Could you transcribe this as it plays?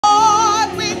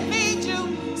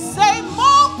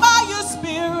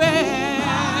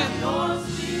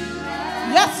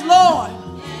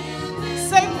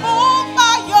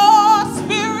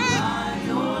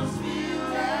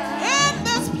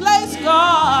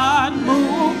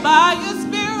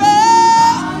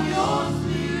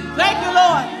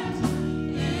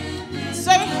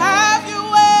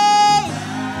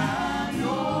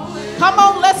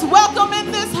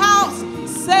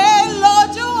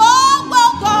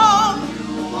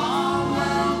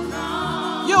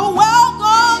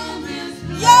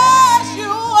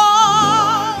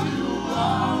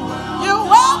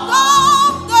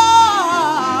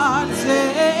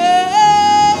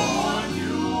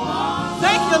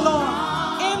Lord.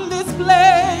 In this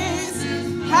place,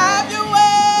 have your way.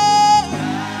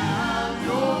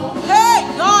 Hey,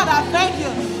 God, I thank you.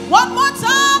 One more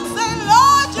time, say,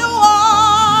 Lord, you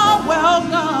are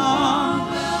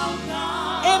welcome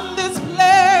in this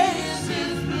place.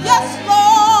 Yes,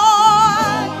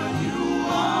 Lord,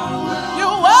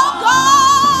 you're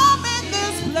welcome in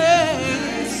this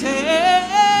place. Hey.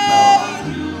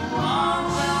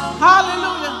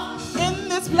 Hallelujah. In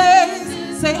this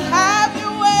place, say, have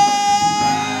your way.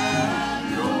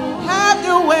 Have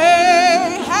your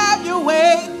way. Have your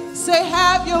way. Say,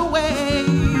 have your way.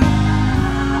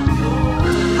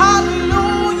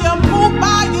 Hallelujah. Move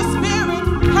by your spirit.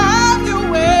 Have your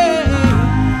way.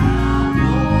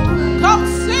 Come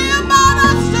see about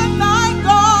us tonight,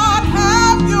 God.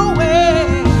 Have your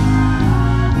way.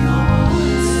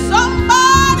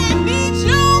 Somebody needs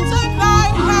you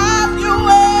tonight. Have your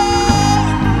way.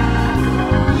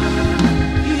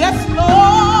 Yes,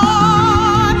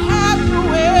 Lord. Have your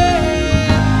way.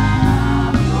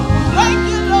 Thank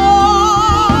you,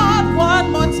 Lord. One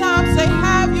more time, say,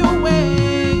 have your way.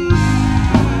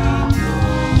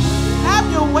 Have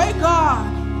your way, God,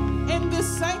 in this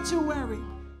sanctuary.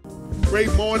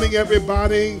 Great morning,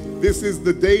 everybody. This is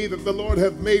the day that the Lord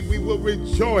hath made. We will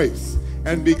rejoice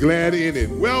and be glad in it.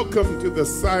 Welcome to the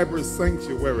cyber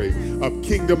sanctuary of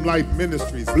Kingdom Life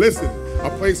Ministries. Listen, a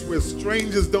place where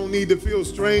strangers don't need to feel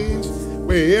strange,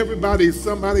 where everybody is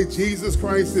somebody. Jesus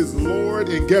Christ is Lord,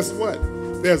 and guess what?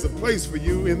 There's a place for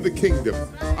you in the kingdom.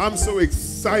 I'm so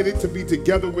excited to be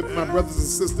together with my brothers and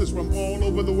sisters from all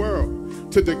over the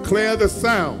world to declare the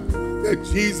sound that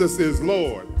Jesus is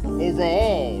Lord over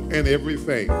all and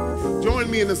everything. Join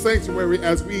me in the sanctuary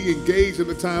as we engage in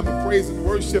the time of praise and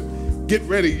worship. Get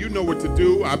ready. You know what to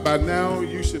do. By now,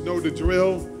 you should know the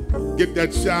drill. Get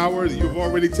that shower. You've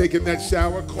already taken that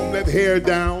shower. Comb that hair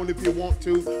down if you want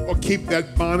to, or keep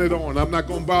that bonnet on. I'm not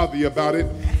going to bother you about it.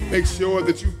 Make sure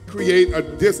that you create a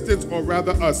distance, or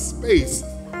rather a space,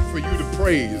 for you to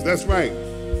praise. That's right.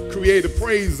 Create a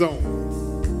praise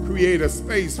zone. Create a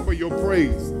space for your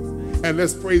praise. And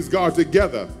let's praise God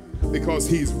together, because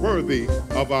he's worthy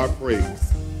of our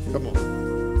praise. Come on.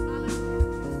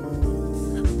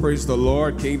 Praise the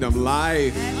Lord, Kingdom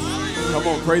Life. Come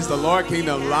on, praise the Lord,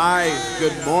 Kingdom Life.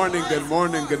 Good morning, good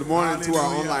morning, good morning to our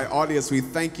online audience. We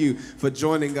thank you for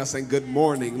joining us, and good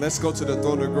morning. Let's go to the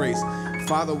throne of grace.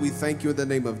 Father, we thank you in the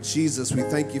name of Jesus. We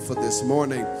thank you for this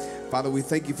morning. Father, we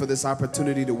thank you for this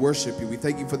opportunity to worship you. We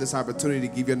thank you for this opportunity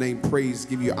to give your name praise,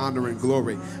 give you honor and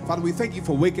glory. Father, we thank you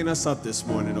for waking us up this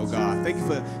morning, oh God. Thank you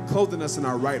for clothing us in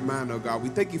our right mind, oh God. We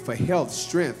thank you for health,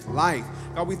 strength, life.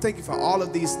 God, we thank you for all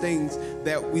of these things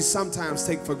that we sometimes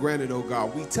take for granted, oh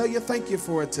God. We tell you thank you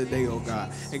for it today, oh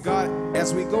God. And God,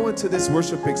 as we go into this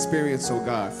worship experience, oh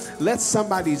God, let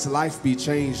somebody's life be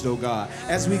changed, oh God.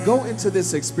 As we go into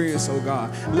this experience, oh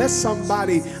God, let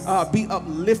somebody be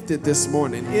uplifted this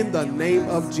morning in the name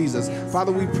of Jesus.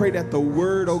 Father, we pray that the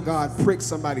word, oh God, pricks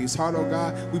somebody's heart, oh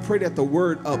God. We pray that the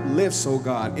word uplifts, oh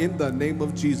God, in the name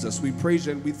of Jesus. We praise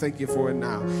you and we thank you for it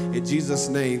now. In Jesus'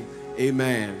 name,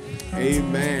 amen.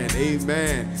 Amen.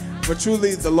 Amen. For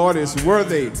truly the Lord is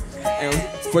worthy. And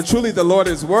for truly the Lord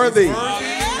is worthy.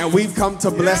 And we've come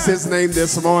to bless his name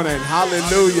this morning.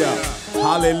 Hallelujah.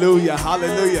 Hallelujah,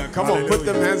 hallelujah. Come on, put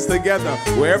them hands together.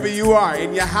 Wherever you are,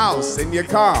 in your house, in your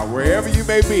car, wherever you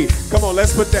may be. Come on,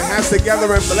 let's put their hands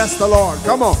together and bless the Lord.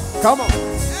 Come on, come on,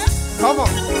 come on.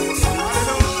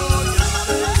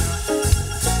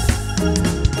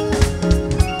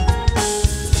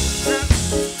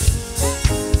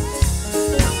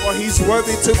 For he's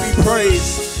worthy to be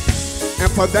praised,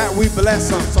 and for that we bless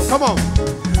him. So come on.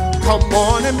 Come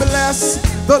on and bless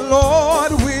the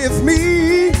Lord with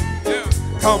me.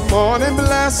 Come on and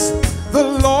bless the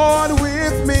Lord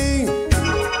with me.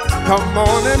 Come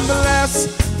on and bless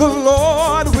the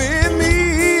Lord with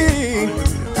me.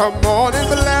 Come on and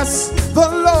bless the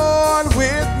Lord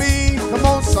with me. Come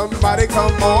on, somebody,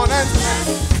 come on and bless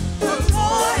the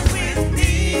Lord with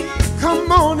me.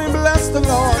 Come on and bless the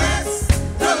Lord. Bless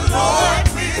the Lord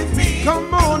with me.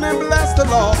 Come on and bless the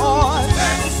Lord.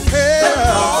 Bless the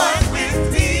Lord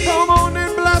with me. Come on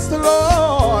and bless the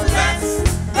Lord. Bless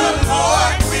the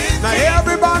Lord with me. Now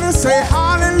everybody say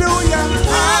hallelujah.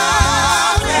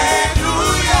 Hallelujah.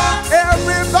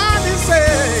 Everybody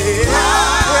say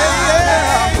hallelujah.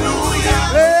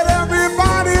 Let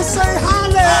everybody say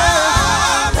hallelujah.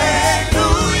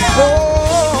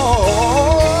 Oh,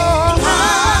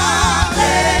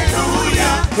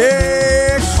 hallelujah.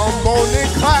 Hey, come on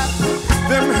and clap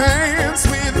them hands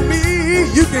with me.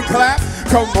 You can clap.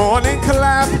 Come on and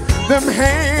clap them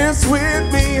hands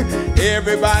with me.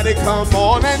 Everybody come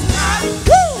on and clap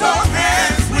your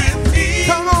hands with me.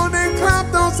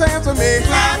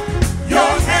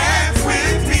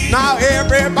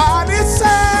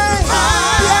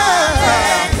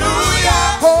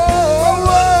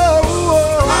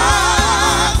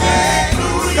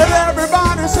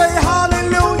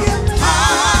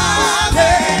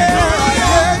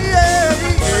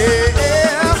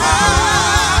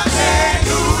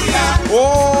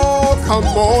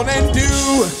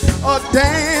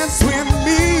 dance with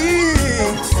me.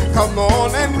 Come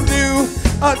on and do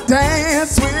a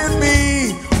dance with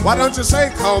me. Why don't you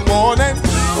say, come on and do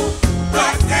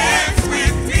a dance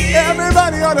with me?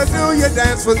 Everybody ought to do your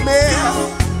dance with me.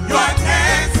 Do your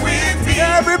dance with me.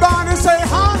 Everybody say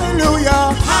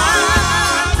hallelujah.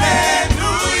 Hallelujah.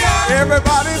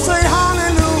 Everybody say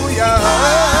hallelujah.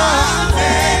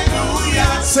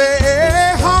 Hallelujah. Say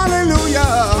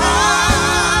hallelujah.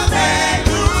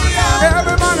 Hallelujah.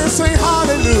 Everybody say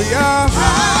hallelujah.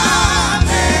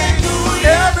 Hallelujah.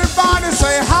 Everybody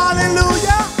say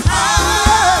hallelujah.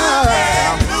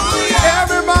 Hallelujah.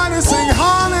 Everybody sing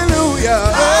hallelujah.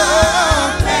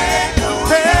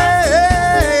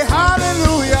 Hey,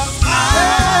 hallelujah.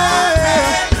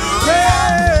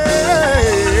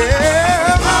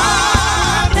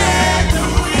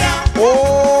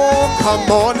 Oh,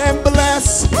 come on and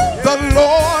bless the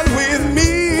Lord with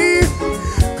me.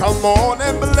 Come on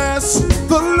and bless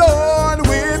the Lord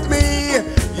with me.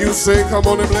 You say, come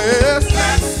on and bless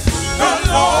the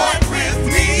Lord with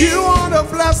me. You want to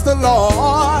bless the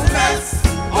Lord. Bless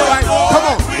all right, come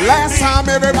on. Last time,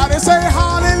 everybody say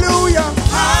hallelujah.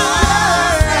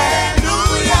 Hallelujah.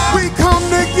 We come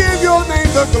to give your name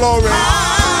the glory.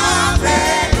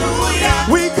 Hallelujah.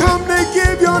 We come to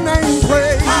give your name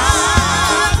praise.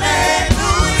 Hallelujah.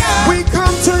 We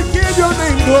come to give your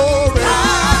name glory.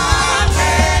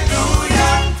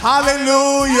 Hallelujah.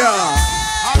 Hallelujah.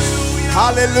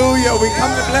 Hallelujah. We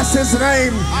come to bless his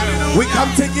name. We come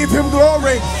to give him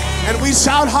glory. And we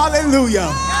shout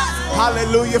hallelujah.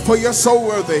 Hallelujah, for you're so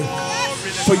worthy.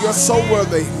 For you're so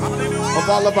worthy of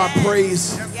all of our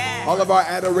praise, all of our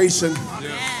adoration,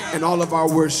 and all of our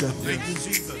worship.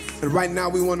 And right now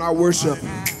we want our worship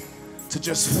to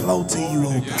just flow to you,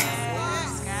 oh God.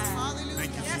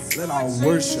 Let our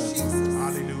worship,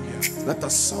 let the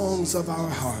songs of our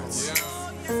hearts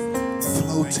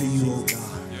flow to you, oh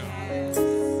God.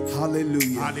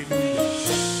 Hallelujah. Hallelujah.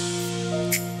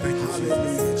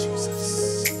 Hallelujah,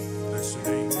 Jesus. Bless your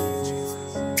name, Jesus.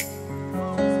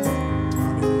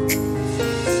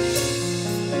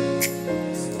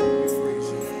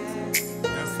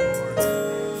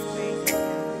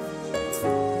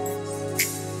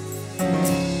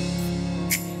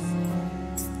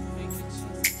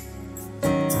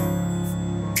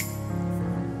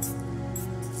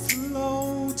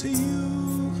 Flow to you.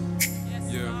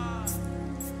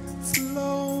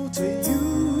 Flow to you.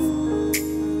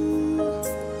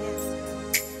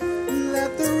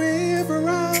 Let the river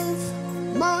of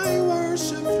my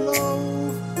worship flow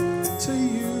to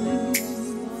you.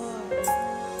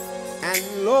 And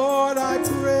Lord, I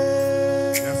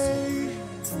pray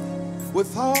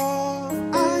with all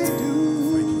I do.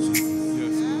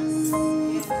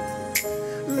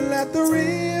 Let the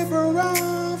river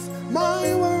of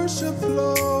my worship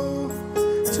flow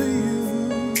to you.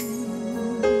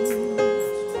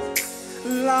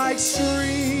 Like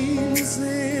streams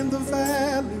in the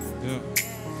valley,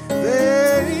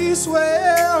 they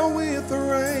swell with the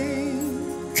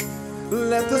rain.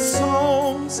 Let the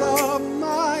songs of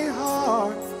my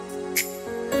heart,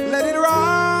 let it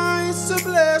rise to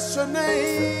bless your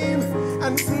name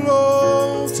and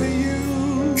flow to you.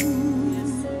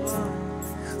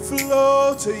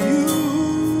 Flow to you.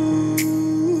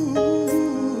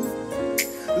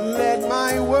 Let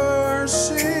my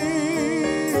worship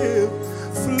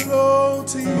flow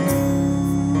to you.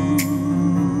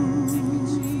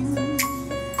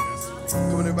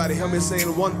 Come on, everybody, help me say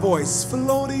in one voice.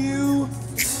 Flow to you.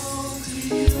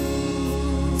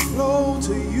 Flow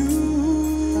to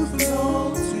you.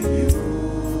 Flow to you.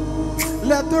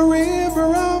 Let the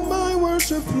river of my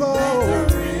worship flow. Let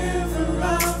the river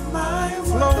of my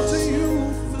flow to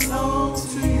you. Flow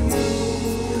to you.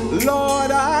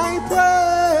 Lord, I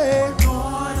pray.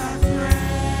 Lord, I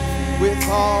pray. With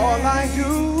all I do.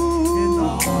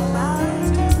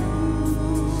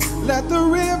 Let the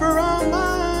river of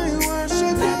my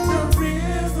worship,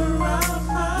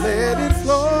 let it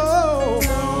flow.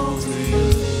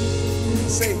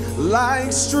 Say,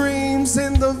 like streams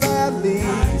in the valley,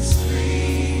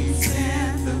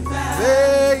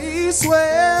 they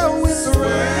swell with the rain.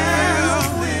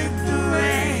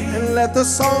 And let the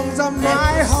songs of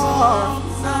my heart,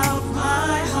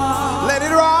 let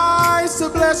it rise to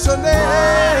bless your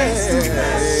name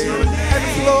and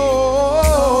flow.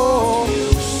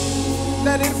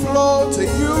 Let it flow to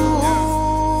you.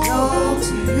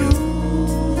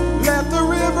 Let the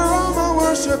river of my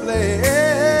worship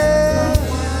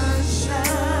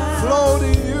flow to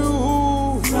you.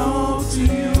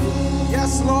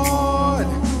 Yes, Lord.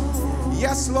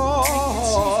 Yes,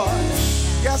 Lord.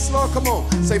 Yes, Lord. Come on.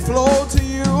 Say flow to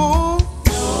you.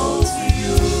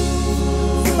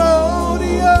 Flow.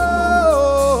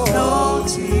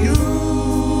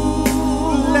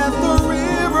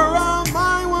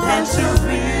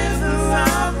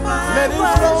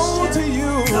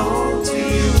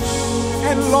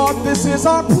 And Lord, this is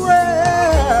our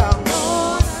prayer.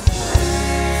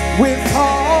 With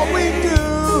all we do,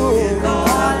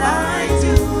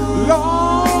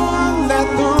 Lord, let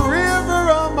the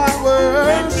river of my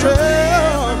worship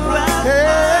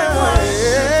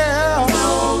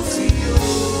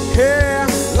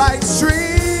like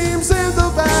streams in the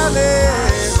valley.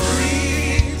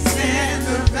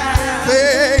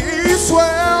 They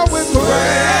swell with the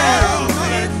rain.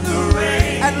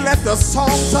 And let the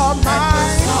songs of my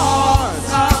heart,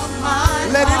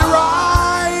 let it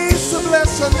rise to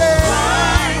bless your name.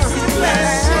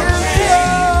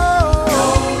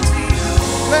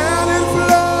 Let it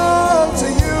flow to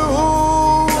you.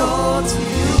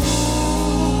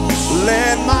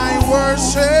 Let my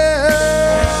worship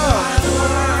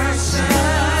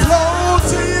flow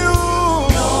to you.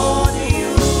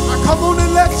 Now come on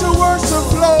and let your worship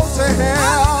flow to him.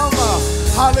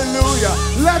 Hallelujah.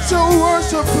 Let your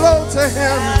worship flow to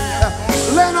him.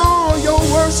 Let all your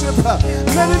worship,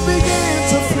 let it begin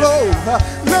to flow.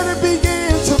 Let it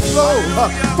begin to flow.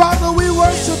 Father, we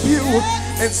worship you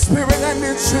in spirit and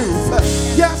in truth.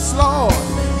 Yes, Lord.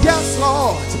 Yes,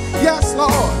 Lord. Yes,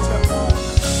 Lord.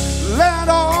 Let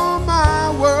all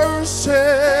my worship,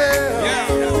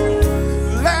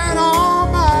 let all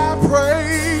my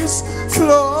praise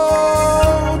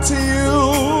flow to you.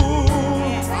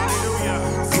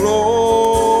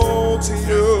 Flow to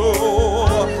you.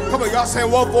 Come on, y'all say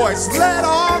one voice. Let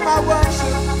all my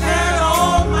worship, Let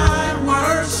all my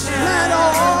worship, let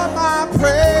all my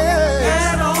praise,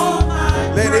 let all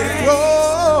my let it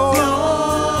flow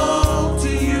to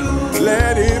you.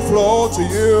 Let it flow to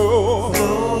you.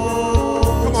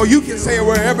 Come on, you can say it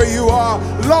wherever you are.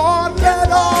 Lord, let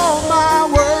all my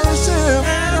worship,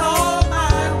 Let all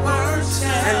my worship,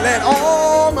 and let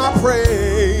all my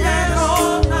praise, let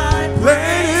all my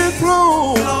let it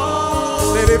flow.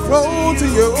 Let it flow to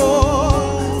you.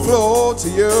 Flow to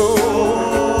you.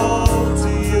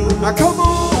 Now come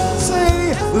on,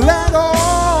 say, let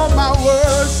all my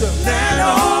worship, let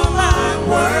all my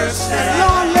worship,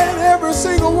 Lord, let every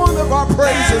single one of our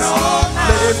praises,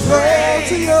 let it flow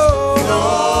to you.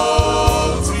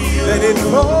 Let it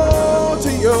flow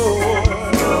to you.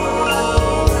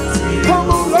 Come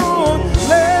on, Lord,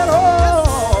 let all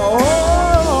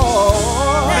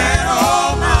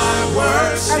my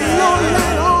worship, and Lord,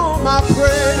 let all my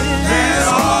praise, let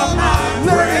all my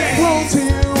let it flow to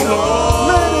you.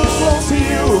 Let it flow to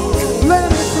you.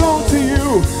 Let it flow to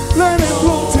you. Let it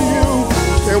flow to you.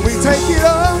 Can we take it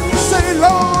up? Say,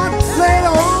 Lord, let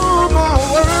all my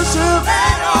worship,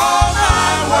 let all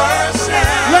my worship,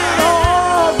 let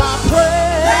all my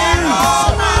praise, let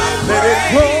all my let it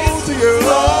flow to you.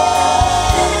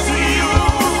 to you.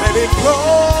 Let it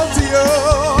flow to you.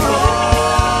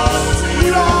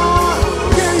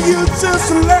 Lord, can you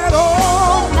just let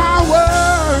all my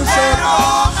worship, Let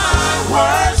all my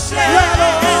worship, let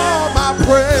all my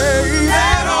praise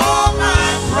let all my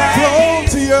praise flow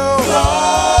to you.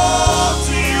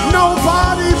 to you.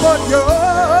 Nobody but you.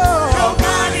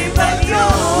 Nobody but you.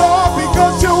 Lord,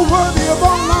 because you're worthy of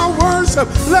all my worship,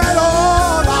 let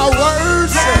all my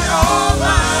worship, Let all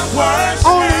my worship,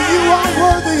 only you are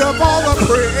worthy of all the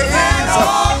praise.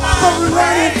 all my So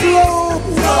let it flow.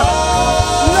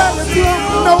 Let it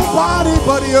flow. Nobody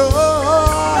but you.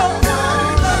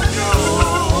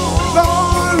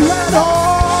 Lord, let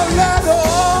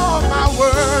all my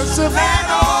worship, let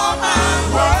all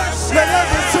my worship, let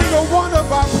every single one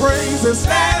of our praises,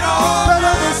 let all let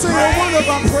every single one of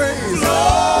our praise,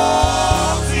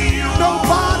 to you.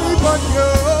 nobody but you.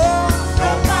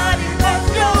 Nobody but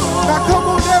you. Now come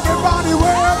on, everybody,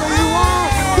 wherever you are,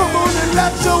 come on and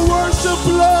let your worship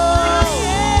flow.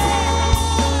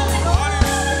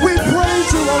 We praise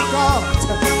you, oh God.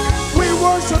 We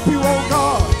worship you, oh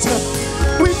God.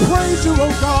 We praise you,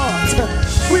 oh God.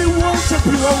 We worship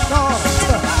you, oh God.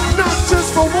 Not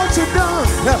just for what you've done,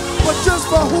 but just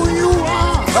for who you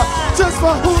are. Just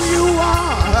for who you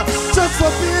are. Just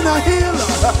for being a healer.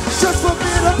 Just for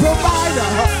being a provider.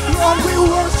 Lord, we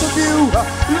worship you.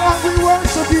 Lord, we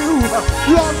worship you.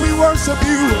 Lord, we worship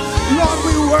you. Lord,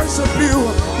 we worship you.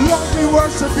 Lord, we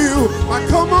worship you. Now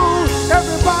come on,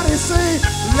 everybody sing.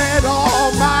 Let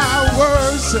all my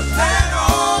worship, Let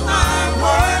all my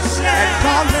worship, and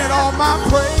God, let all my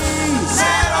praise,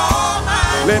 let all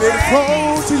my let it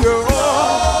flow to you.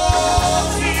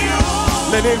 to you.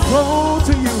 Let it flow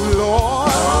to you,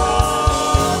 Lord.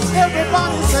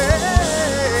 Everybody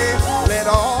say, let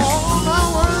all my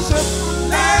worship,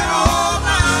 Let all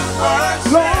my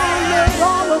worship, Lord, let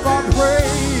all of our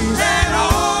praise, let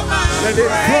all my let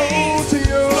it flow to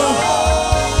you.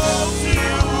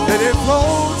 Let it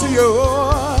flow to you.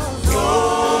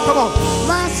 Come on.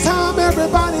 Last time everybody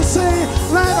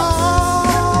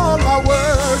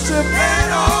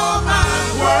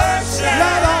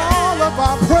of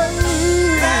our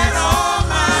praise. Let all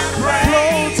my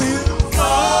praise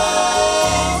flow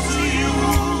to you.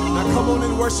 Now come on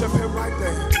and worship him right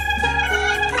there.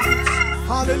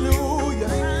 Hallelujah.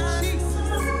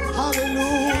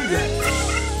 Hallelujah.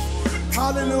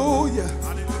 Hallelujah.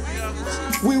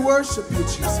 We worship you,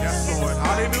 Jesus. Yes, Lord.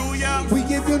 Hallelujah. We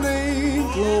give your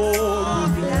name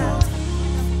glory.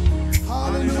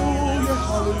 Hallelujah.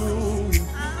 Hallelujah.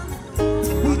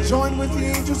 We join with the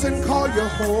angels and call you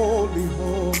holy,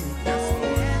 holy.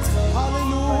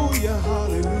 Hallelujah.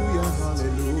 Hallelujah.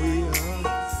 Hallelujah.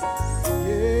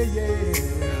 Yeah, yeah.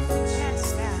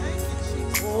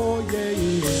 Oh, yeah,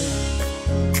 yeah.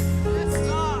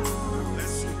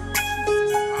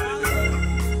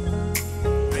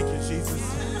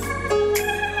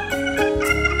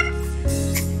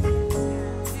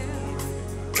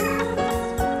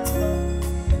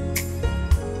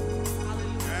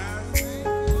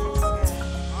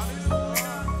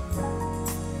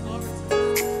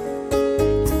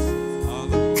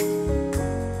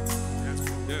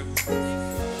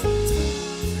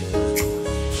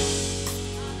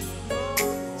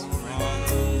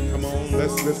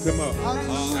 Lift him up.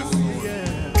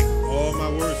 All my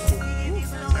worship.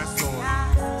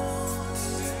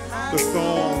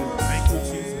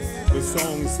 The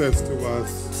song says to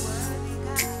us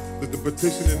that the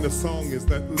petition in the song is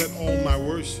that let all my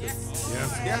worship,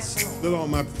 let all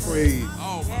my praise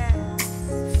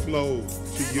flow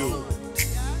to you.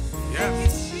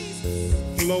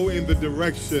 Flow in the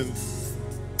direction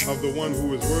of the one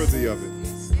who is worthy of it.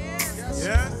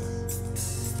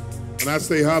 When I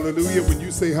say hallelujah, when you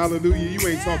say hallelujah, you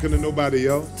ain't talking to nobody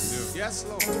else. Yes,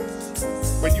 Lord.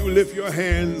 When you lift your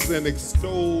hands and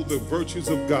extol the virtues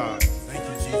of God,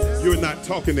 you're not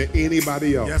talking to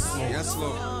anybody else. Yes,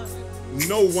 Lord.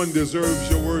 No one deserves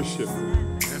your worship.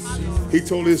 He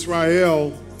told Israel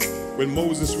when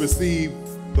Moses received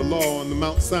the law on the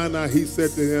Mount Sinai, he said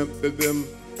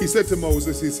to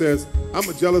Moses, he says, I'm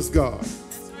a jealous God,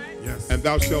 and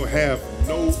thou shalt have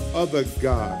no other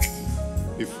gods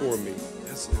before me.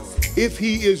 If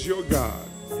he is your God,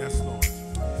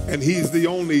 and he's the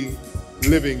only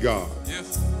living God,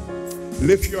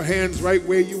 lift your hands right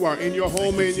where you are, in your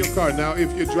home or in your car. Now,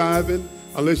 if you're driving,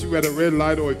 unless you're at a red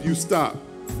light or if you stop,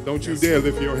 don't you dare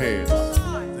lift your hands.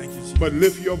 But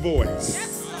lift your voice.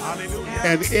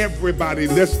 And everybody,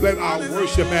 let's let our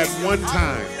worship at one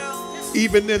time,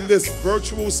 even in this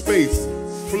virtual space,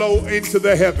 flow into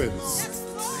the heavens.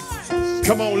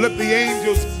 Come on, let the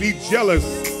angels be jealous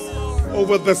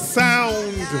over the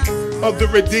sound of the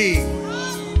redeemed.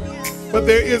 But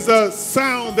there is a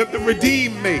sound that the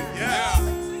redeemed make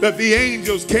that the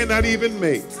angels cannot even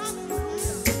make.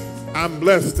 I'm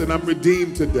blessed and I'm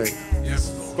redeemed today.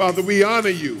 Father, we honor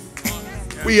you.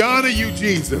 We honor you,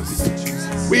 Jesus.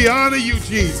 We honor you,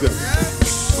 Jesus.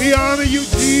 We honor you,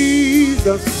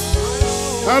 Jesus.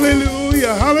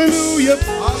 Hallelujah, hallelujah.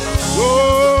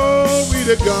 Glory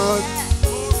to God.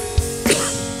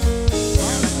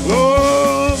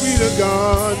 Glory to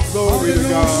God, glory to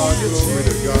God, glory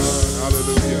to God.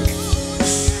 Hallelujah.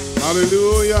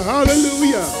 Hallelujah,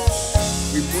 hallelujah.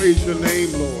 We praise your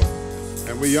name, Lord,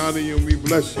 and we honor you and we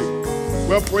bless you.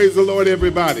 Well, praise the Lord,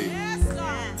 everybody.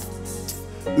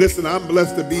 Listen, I'm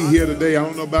blessed to be here today. I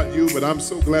don't know about you, but I'm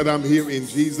so glad I'm here in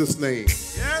Jesus' name.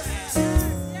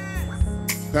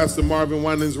 Pastor Marvin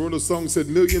Winans wrote a song, said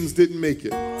millions didn't make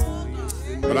it,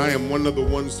 but I am one of the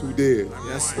ones who did.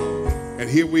 Yes, Lord. And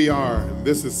here we are. And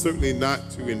this is certainly not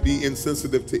to and be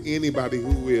insensitive to anybody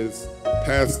who is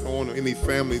passed on or any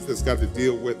families that's got to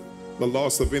deal with the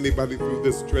loss of anybody through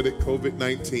this dreaded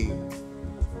COVID-19.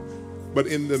 But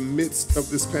in the midst of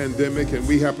this pandemic, and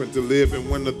we happen to live in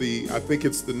one of the, I think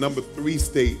it's the number 3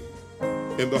 state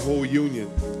in the whole union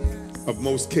of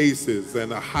most cases,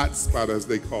 and a hot spot as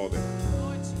they call it.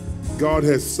 God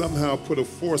has somehow put a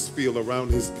force field around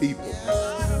his people.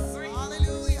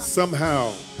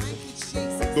 Somehow,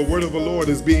 the word of the Lord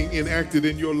is being enacted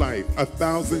in your life.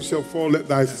 1,000 shall fall at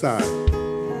thy side,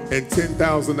 and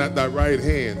 10,000 at thy right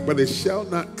hand, but it shall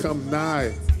not come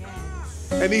nigh.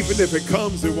 And even if it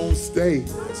comes, it won't stay.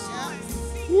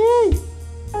 Woo!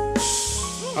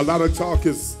 A lot of talk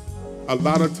is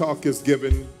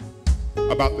given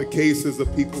about the cases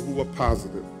of people who are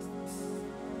positive.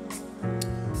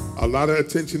 A lot of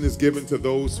attention is given to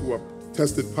those who are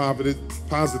tested positive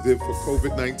for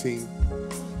COVID-19.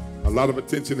 A lot of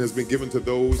attention has been given to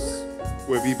those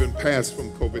who have even passed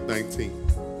from COVID-19.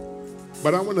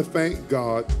 But I want to thank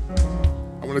God.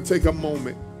 I want to take a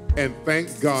moment and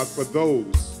thank God for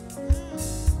those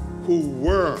who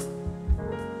were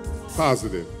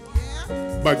positive,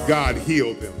 but God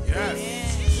healed them.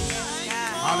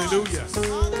 Hallelujah.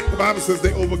 The Bible says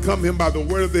they overcome him by the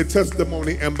word of their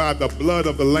testimony and by the blood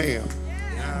of the Lamb.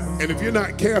 And if you're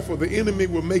not careful, the enemy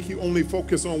will make you only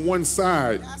focus on one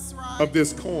side of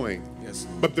this coin.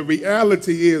 But the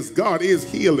reality is God is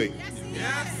healing.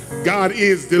 God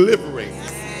is delivering.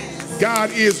 God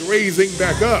is raising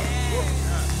back up.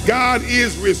 God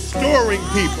is restoring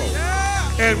people.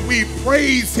 And we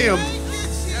praise him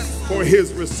for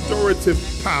his restorative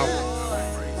power.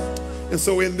 And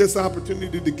so in this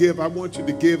opportunity to give, I want you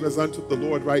to give as unto the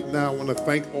Lord right now. I want to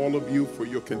thank all of you for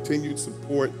your continued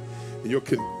support and your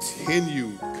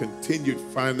continued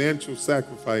financial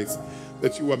sacrifice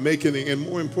that you are making. And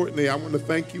more importantly, I want to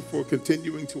thank you for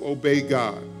continuing to obey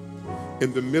God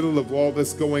in the middle of all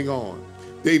that's going on.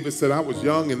 David said, I was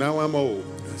young and now I'm old,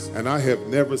 and I have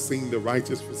never seen the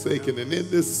righteous forsaken. And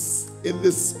in this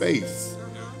space,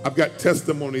 I've got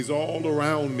testimonies all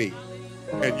around me.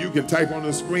 And you can type on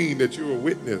the screen that you're a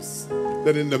witness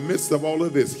that in the midst of all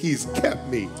of this, he's kept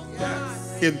me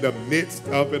in the midst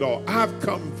of it all. I've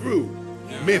come through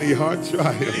many hard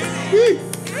trials.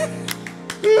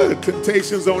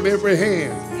 Temptations on every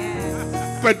hand.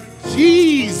 But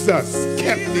Jesus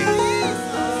kept me.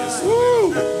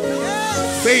 Woo.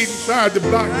 Satan tried to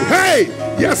block me. Hey,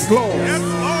 yes, Lord.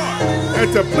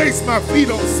 And to place my feet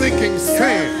on sinking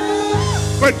sand.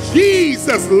 But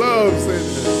Jesus loves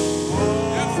and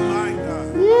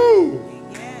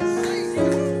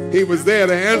he was there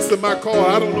to answer my call.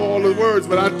 I don't know all the words,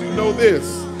 but I do know this.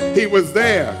 He was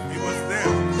there. He was there.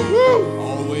 Woo.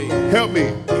 Always. Help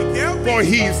me. For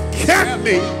he's kept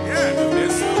me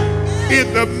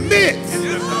in the midst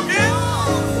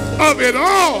of it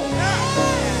all.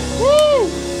 Woo.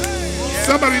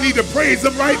 Somebody need to praise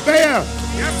him right there.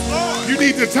 You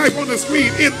need to type on the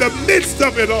screen, in the midst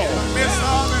of it all.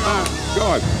 My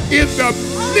God. In the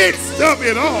midst of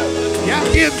it all.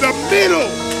 In the middle.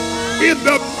 In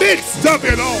the midst of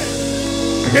it all.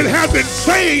 It hasn't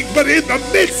changed, but in the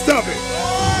midst of it,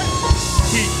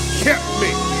 he kept me.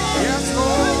 Yes,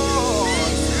 Lord.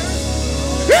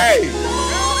 Hey!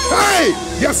 Hey!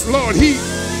 Yes, Lord, he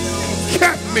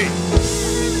kept me.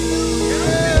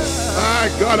 My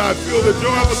God, I feel the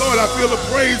joy of the Lord. I feel the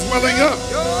praise welling up.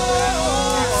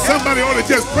 Somebody ought to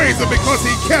just praise him because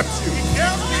he kept you.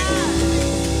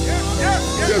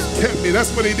 Just kept me. That's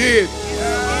what he did.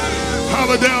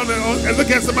 Holler down and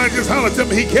look at somebody, just holler, tell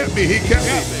me he kept me, he kept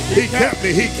me, he kept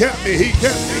me, he kept me, he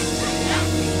kept me.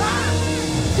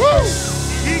 Woo!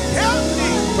 He kept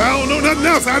me. But I don't know nothing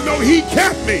else. I know he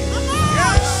kept me.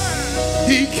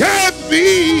 He kept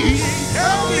me.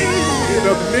 In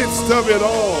the midst of it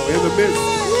all. In the midst.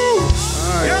 Woo!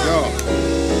 My God.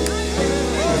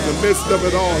 In the midst of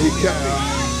it all, he kept me.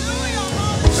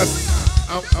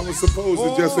 I was supposed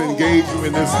to just engage you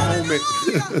in this moment.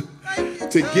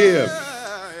 To give,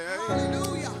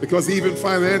 because even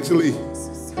financially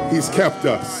he's kept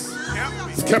us.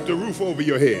 He's kept a roof over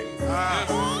your head,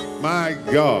 my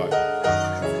God,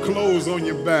 clothes on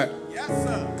your back.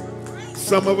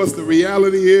 Some of us, the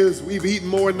reality is we've eaten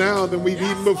more now than we've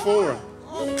eaten before.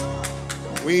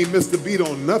 We ain't missed a beat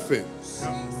on nothing.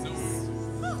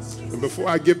 And before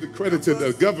I give the credit to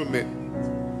the government,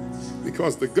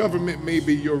 because the government may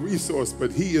be your resource,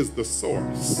 but he is the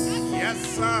source. Yes,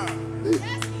 sir.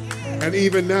 And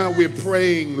even now we're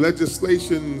praying,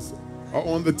 legislations are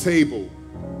on the table.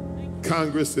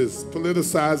 Congress is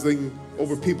politicizing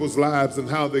over people's lives and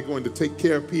how they're going to take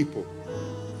care of people.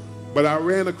 But I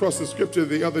ran across a scripture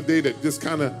the other day that just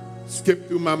kind of skipped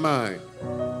through my mind.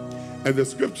 And the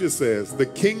scripture says, the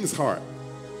king's heart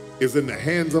is in the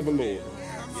hands of the Lord,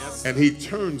 and he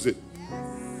turns it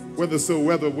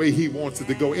whithersoever way he wants it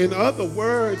to go. In other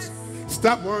words,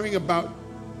 stop worrying about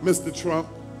Mr. Trump.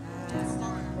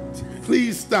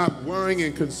 Please stop worrying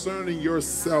and concerning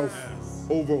yourself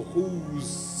over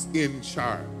who's in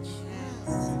charge.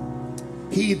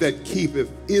 He that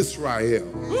keepeth Israel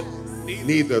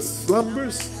neither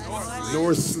slumbers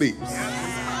nor sleeps.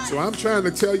 So I'm trying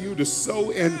to tell you to sow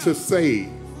and to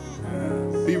save.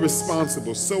 Be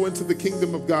responsible. Sow into the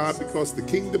kingdom of God, because the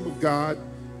kingdom of God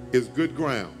is good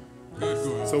ground.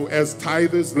 So as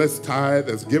tithers, let's tithe.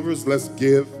 As givers, let's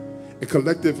give. And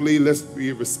collectively, let's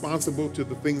be responsible to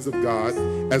the things of God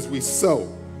as we sow.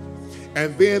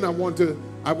 And then I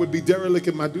would be derelict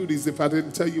in my duties if I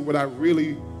didn't tell you what I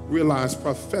really realized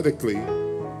prophetically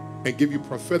and give you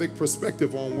prophetic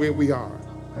perspective on where we are.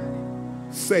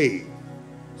 Save.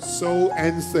 Sow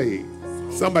and save.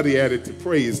 Somebody added to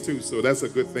praise too, so that's a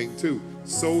good thing too.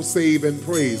 Sow, save, and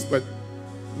praise. But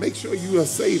make sure you are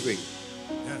saving.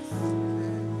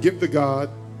 Give to God,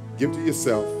 give to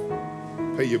yourself,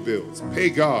 pay your bills. Pay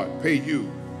God, pay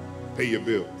you, pay your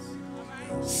bills.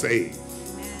 Save.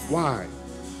 Why?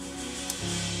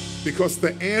 Because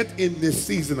the ant in this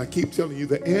season, I keep telling you,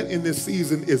 the ant in this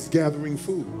season is gathering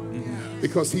food.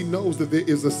 Because he knows that there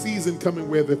is a season coming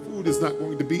where the food is not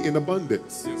going to be in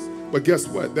abundance. But guess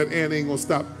what? That ant ain't going to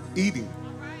stop eating.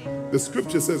 The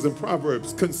scripture says in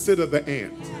Proverbs, consider the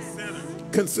ant.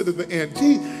 Consider the ant.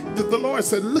 Gee, the Lord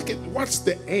said, watch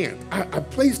the ant. I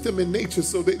placed him in nature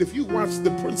so that if you watch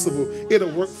the principle,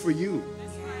 it'll work for you.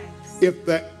 If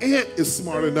the ant is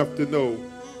smart enough to know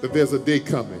that there's a day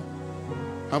coming,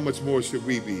 how much more should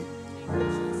we be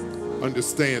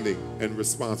understanding and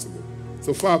responsible?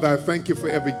 So, Father, I thank you for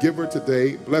every giver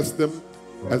today. Bless them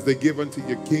as they give unto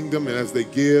your kingdom and as they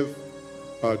give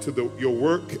to your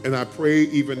work. And I pray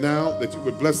even now that you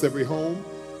would bless every home.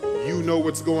 You know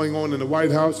what's going on in the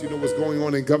White House. You know what's going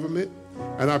on in government.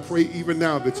 And I pray even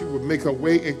now that you would make a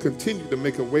way and continue to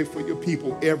make a way for your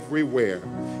people everywhere.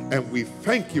 And we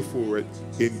thank you for it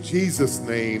in Jesus'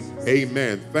 name.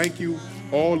 Amen. Thank you.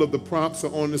 All of the prompts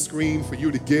are on the screen for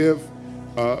you to give.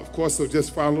 Of course, so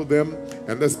just follow them.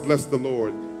 And let's bless the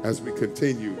Lord as we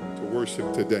continue to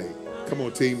worship today. Come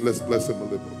on, team. Let's bless him a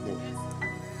little bit more.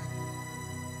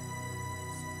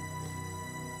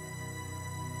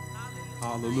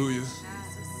 Hallelujah.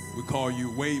 We call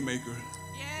you Waymaker.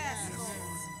 Yes.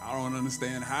 I don't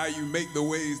understand how you make the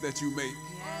ways that you make,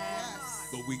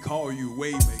 but we call you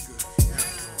Waymaker.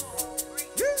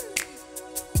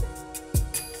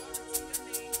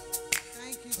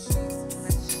 Thank you,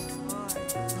 Jesus.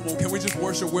 Come on, can we just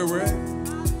worship where we're at?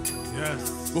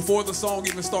 Yes. Before the song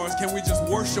even starts, can we just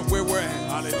worship where we're at?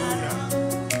 Hallelujah.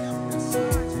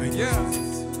 Thank you. Yeah.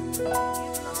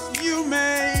 You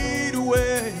made a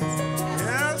way.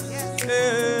 Yes.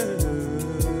 Yeah.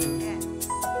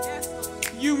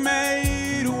 You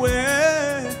made a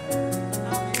way.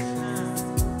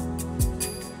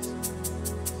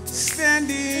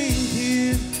 Standing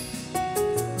here,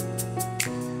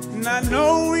 not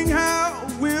knowing how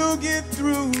we'll get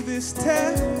through this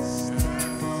test,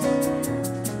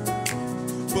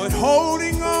 but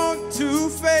holding on to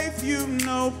faith you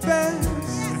know best.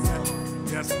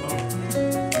 Yes, Lord.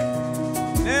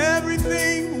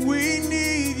 Everything we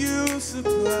need you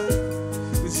supply,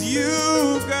 'cause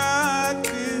you got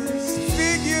this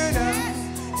figured out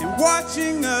and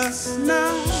watching us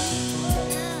now.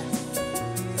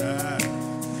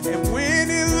 And when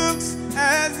it looks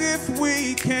as if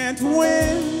we can't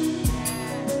win,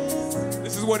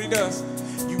 this is what he does.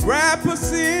 You wrap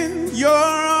us in your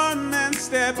arm and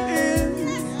step in.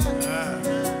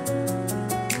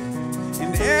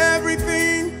 And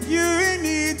everything you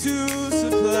need to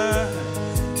supply,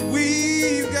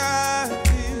 we've got it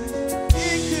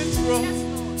in control.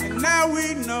 And now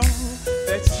we know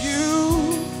that you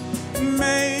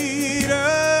made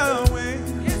a way.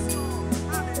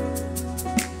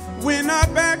 When our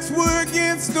backs were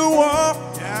against the wall,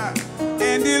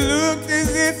 and it looked as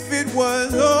if it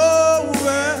was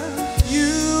over,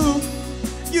 you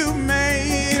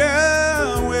made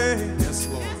a way. Yes,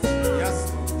 Lord.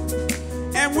 Yes,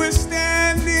 Lord. And we're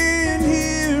standing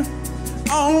here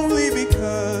only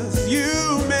because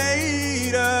you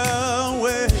made a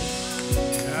way.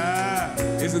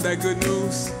 Isn't that good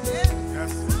news?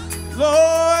 Yes.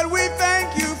 Lord, we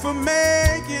thank you for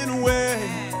making a way.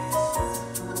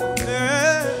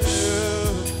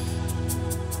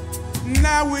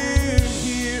 Now we're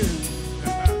here.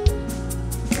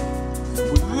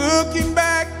 We're looking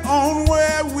back on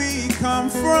where we come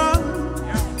from.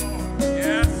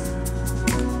 Yes.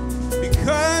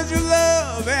 Because your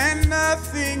love and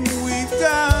nothing we've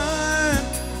done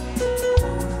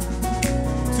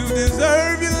to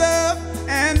deserve your love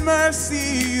and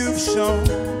mercy you've shown.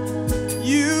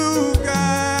 You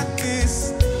got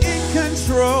this in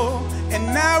control. And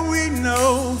now we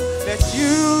know that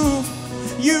you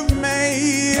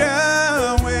made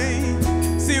a way.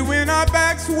 See, when our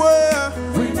backs were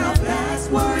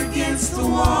against the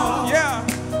wall, yeah,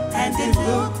 and it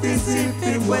looked as if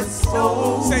it was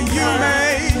over. say you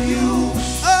made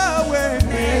a way.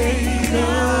 Made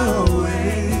a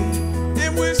way.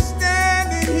 And we're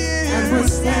standing here. And we're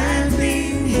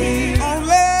standing here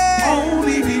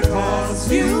only because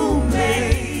you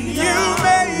made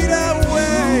a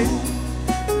way.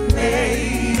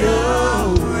 Made a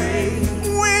way.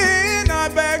 When our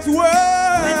backs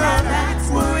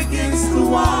were against the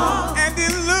wall, and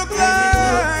it looked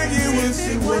like it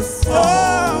was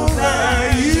over.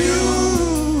 You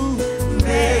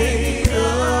Made a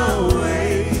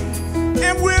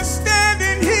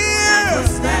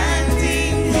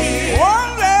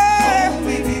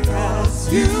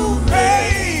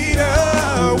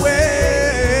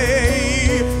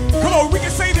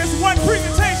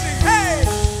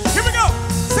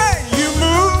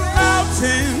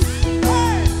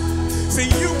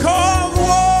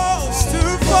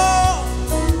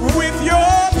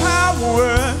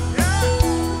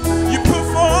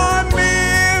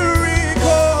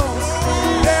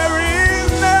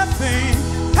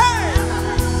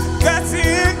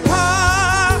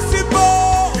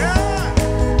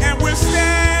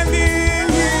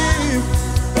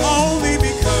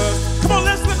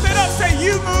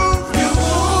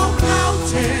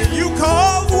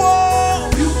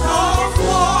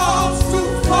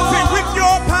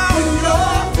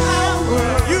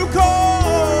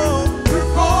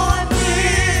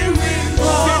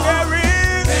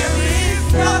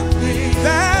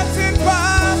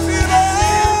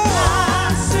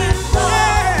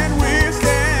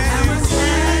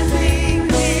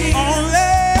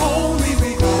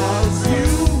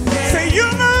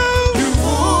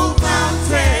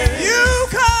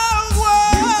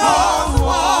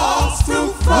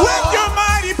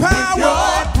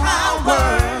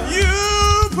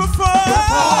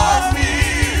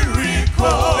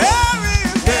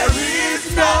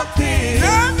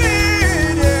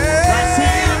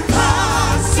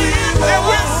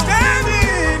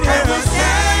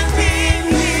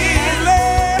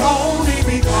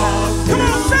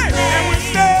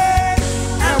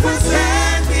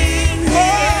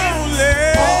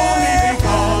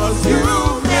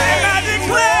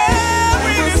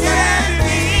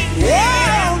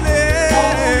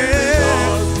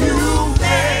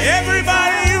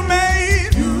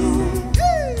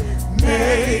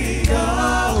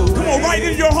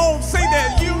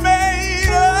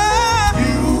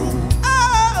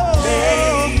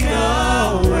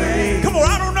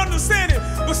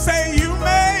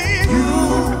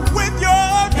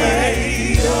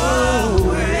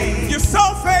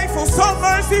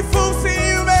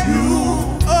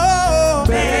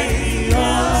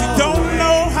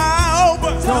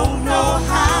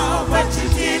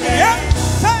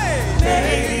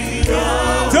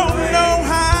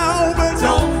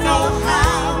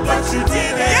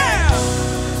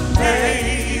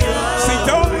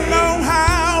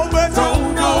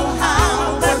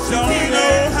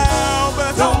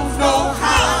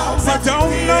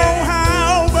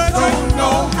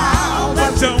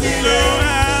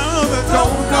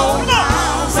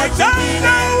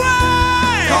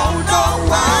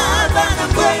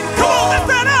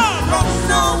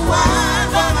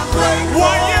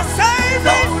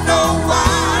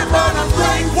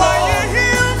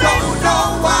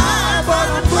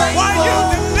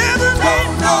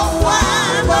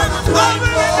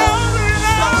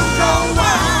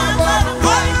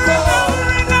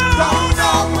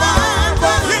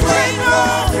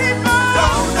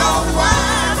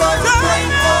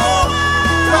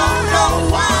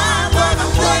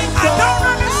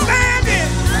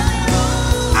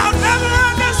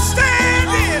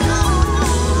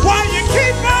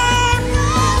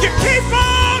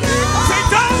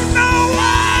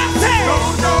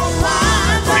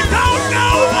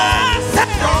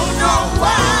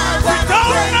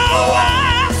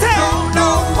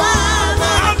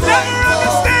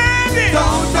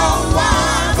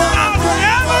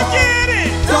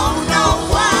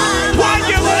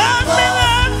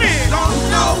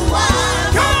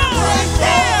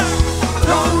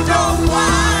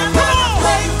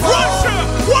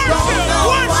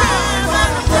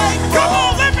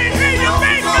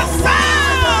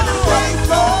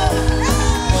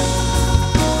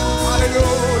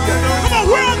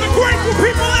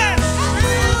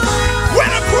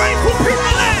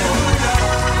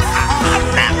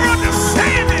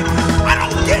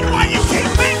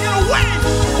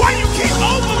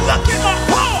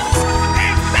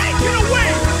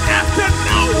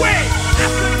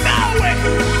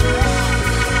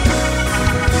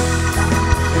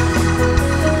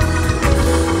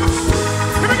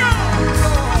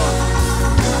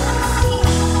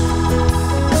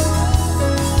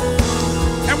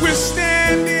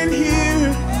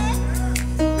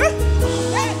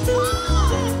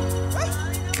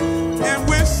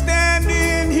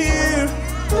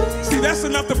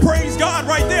enough to praise God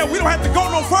right there. We don't have to go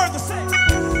no further.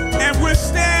 And we're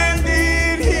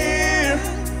standing here.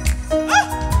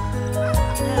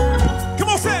 Come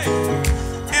on, say.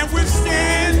 And we're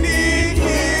standing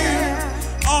here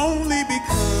only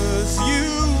because you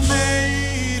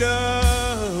made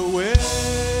a way.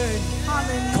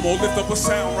 Come on, lift up a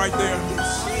sound right there.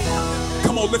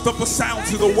 Come on, lift up a sound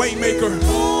to the way maker.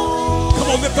 Come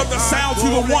on, lift up the sound to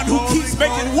the one who keeps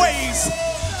making ways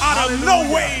out of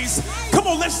no ways. Come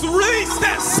on, let's release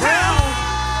that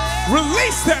sound.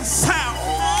 Release that sound.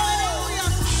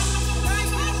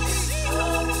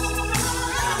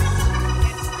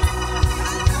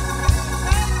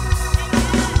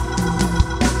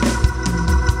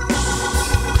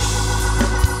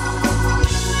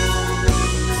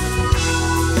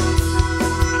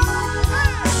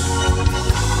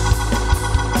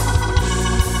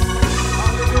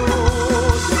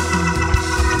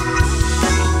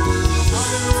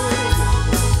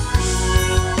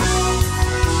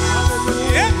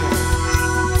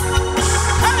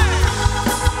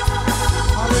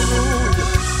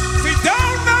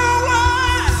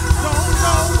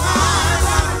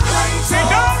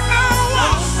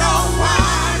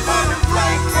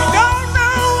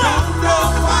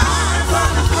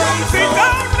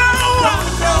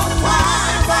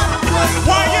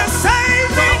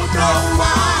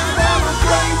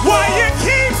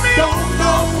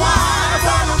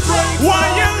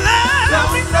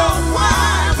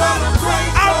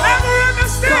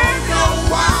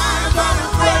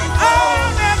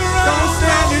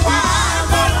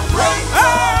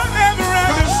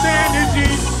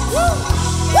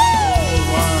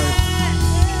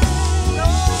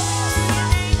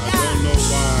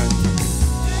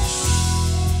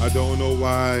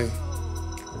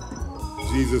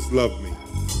 Jesus loved me.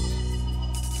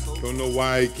 Don't know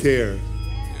why he cared.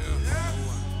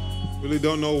 Really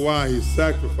don't know why he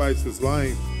sacrificed his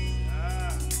life.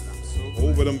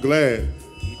 Oh, but I'm glad.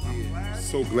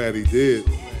 So glad he did.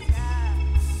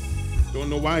 Don't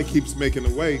know why he keeps making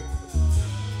a way.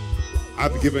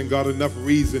 I've given God enough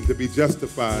reason to be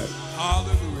justified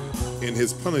in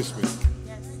his punishment.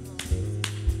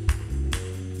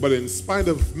 But in spite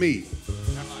of me,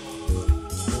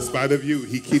 in spite of you,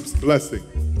 he keeps blessing.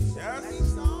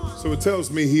 So it tells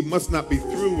me he must not be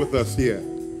through with us yet.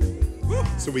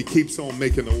 So he keeps on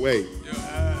making a way.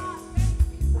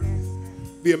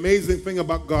 The amazing thing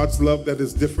about God's love that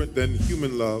is different than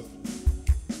human love,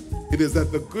 it is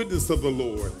that the goodness of the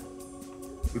Lord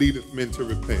leadeth men to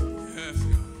repent.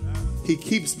 He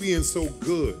keeps being so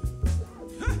good.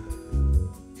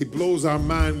 He blows our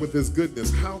mind with his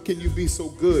goodness. How can you be so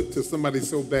good to somebody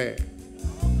so bad?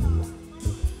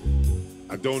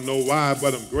 I don't know why,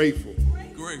 but I'm grateful.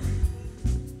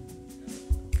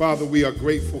 Father, we are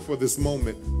grateful for this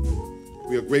moment.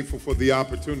 We are grateful for the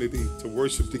opportunity to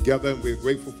worship together, and we are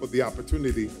grateful for the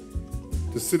opportunity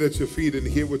to sit at your feet and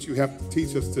hear what you have to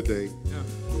teach us today.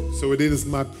 So it is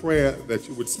my prayer that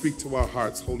you would speak to our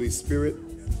hearts, Holy Spirit.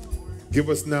 Give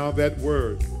us now that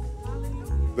word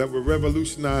that will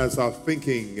revolutionize our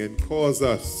thinking and cause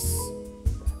us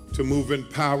to move in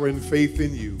power and faith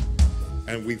in you.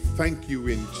 And we thank you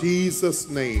in Jesus'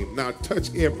 name. Now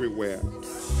touch everywhere.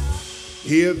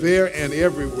 Here, there, and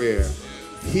everywhere.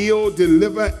 Heal,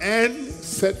 deliver, and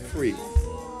set free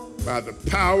by the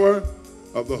power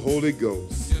of the Holy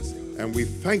Ghost. And we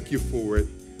thank you for it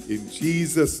in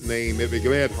Jesus' name. Every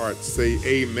glad heart say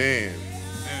amen.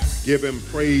 Give him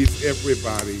praise,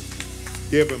 everybody.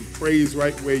 Give him praise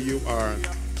right where you are.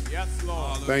 Yes,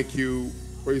 Lord. Thank you,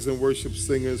 praise and worship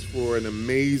singers, for an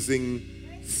amazing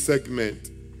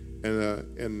segment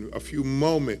and a few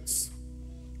moments.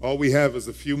 All we have is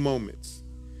a few moments,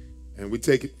 and we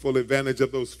take full advantage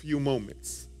of those few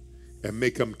moments and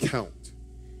make them count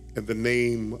in the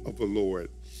name of the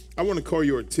Lord. I want to call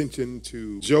your attention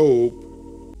to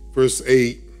Job, verse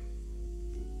 8.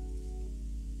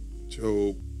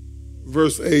 Job,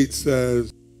 verse 8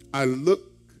 says, I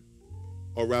look,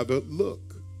 or rather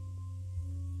look.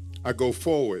 I go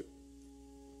forward,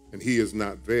 and he is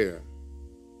not there,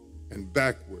 and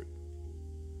backward,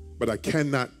 but I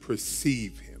cannot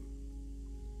perceive him.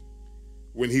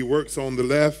 When he works on the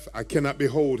left, I cannot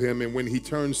behold him, and when he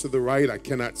turns to the right, I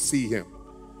cannot see him.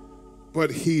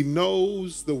 But he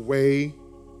knows the way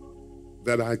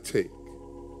that I take.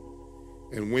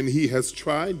 And when he has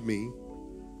tried me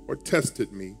or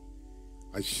tested me,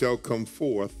 I shall come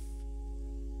forth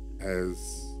as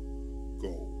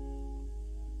gold.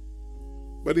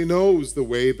 But he knows the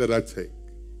way that I take.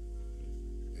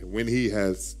 And when he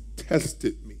has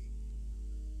tested me,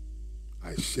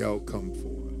 I shall come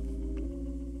forth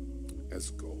as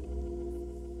gold.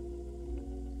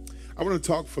 I want to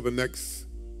talk for the next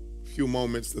few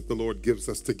moments that the Lord gives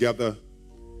us together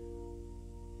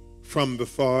from the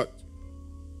thought,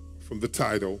 from the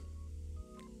title,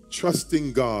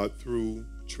 Trusting God Through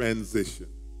Transition.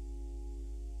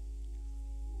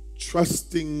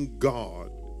 Trusting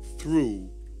God through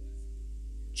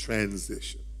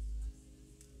transition.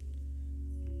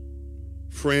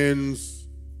 Friends,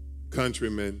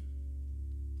 countrymen,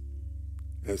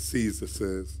 as Caesar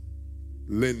says,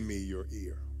 lend me your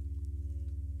ear.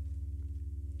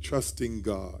 Trusting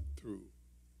God through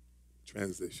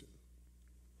transition.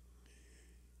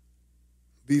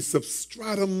 The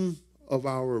substratum of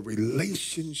our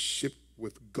relationship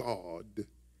with God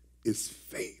is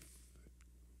faith.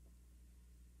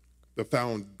 The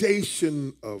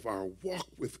foundation of our walk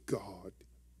with God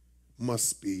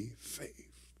must be faith.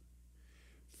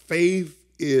 Faith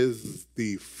is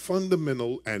the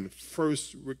fundamental and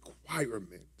first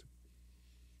requirement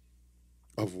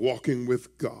of walking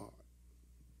with God.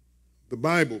 The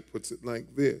Bible puts it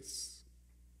like this: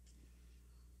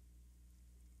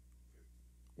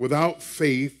 without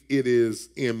faith, it is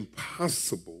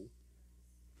impossible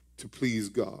to please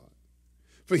God.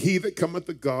 For he that cometh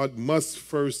to God must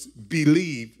first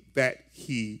believe that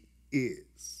he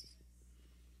is.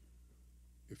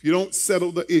 If you don't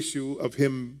settle the issue of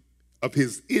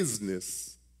his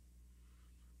isness,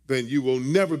 then you will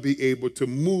never be able to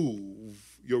move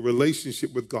your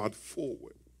relationship with God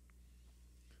forward.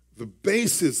 The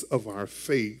basis of our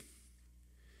faith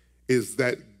is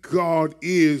that God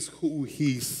is who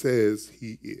he says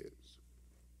he is.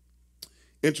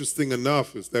 Interesting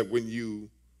enough is that when you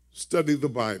study the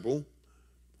Bible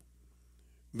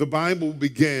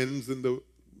begins in the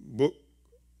book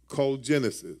called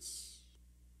Genesis.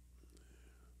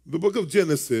 The book of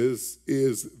Genesis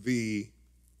is the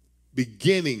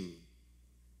beginning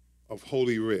of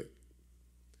Holy Writ.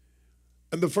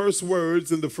 And the first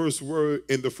words in the first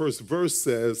verse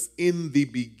says, in the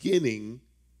beginning,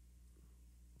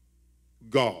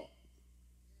 God.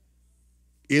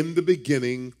 In the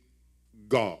beginning,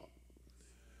 God.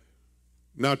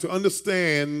 Now, to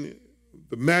understand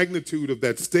the magnitude of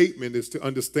that statement is to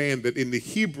understand that in the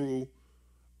Hebrew,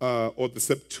 or the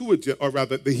Septuagint, or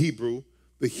rather the Hebrew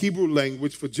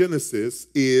language for Genesis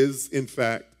is, in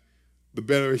fact, the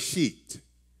Bereshit,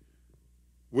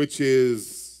 which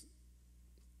is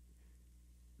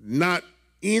not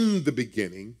in the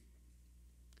beginning,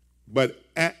 but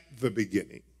at the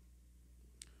beginning.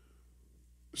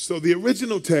 So the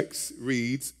original text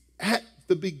reads, at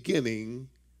the beginning,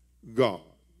 God.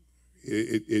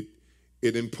 It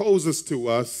imposes to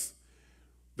us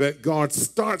that God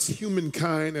starts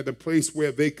humankind at a place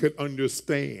where they could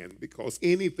understand, because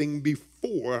anything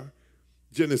before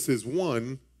Genesis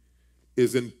 1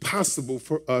 is impossible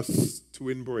for us to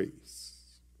embrace.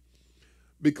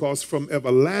 Because from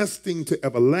everlasting to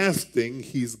everlasting,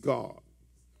 he's God.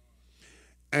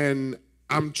 And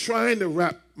I'm trying to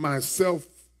wrap my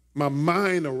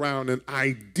mind around an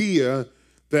idea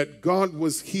that God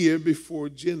was here before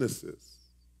Genesis.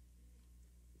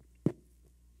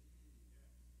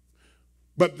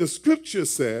 But the scripture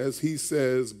says, he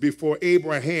says, before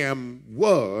Abraham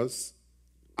was,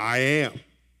 I am.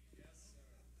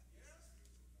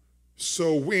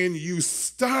 So when you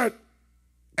start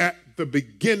at the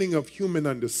beginning of human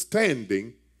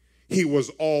understanding, he was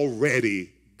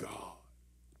already God.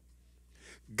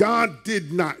 God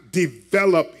did not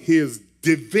develop his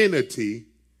divinity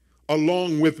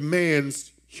along with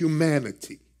man's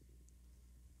humanity.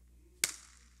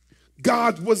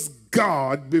 God was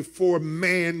God before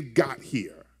man got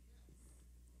here.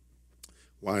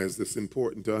 Why is this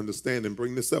important to understand and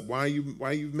bring this up? Why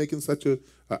are you making such a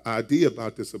idea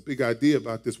about this, a big idea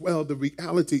about this? Well, the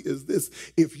reality is this: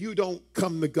 if you don't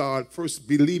come to God first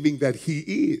believing that he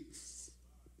is,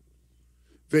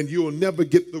 then you'll never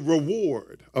get the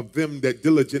reward of them that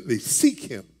diligently seek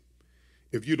him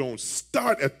if you don't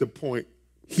start at the point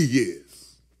he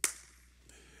is.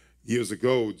 Years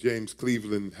ago, James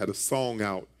Cleveland had a song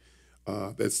out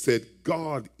that said,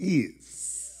 God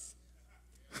is.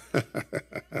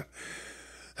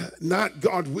 Not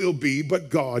God will be, but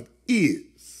God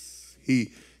is.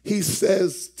 He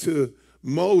says to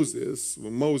Moses,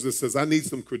 when Moses says, I need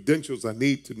some credentials, I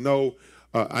need to know,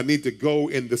 I need to go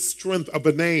in the strength of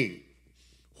a name.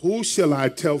 Who shall I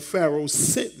tell Pharaoh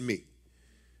sent me?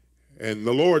 And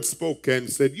the Lord spoke and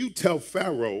said, you tell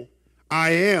Pharaoh,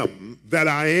 I am that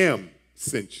I am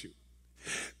sent you.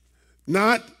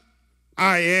 Not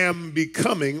I am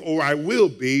becoming or I will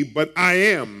be, but I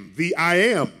am, the I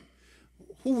am.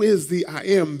 Who is the I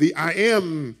am? The I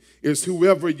am is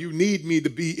whoever you need me to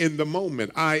be in the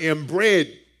moment. I am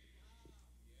bread.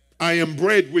 I am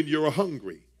bread when you're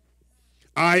hungry.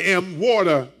 I am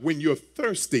water when you're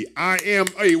thirsty. I am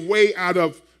a way out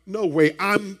of no way.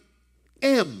 I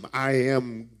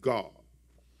am God.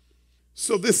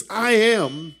 So this I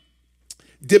am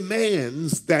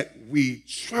demands that we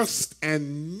trust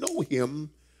and know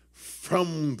him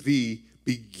from the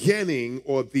beginning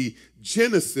or the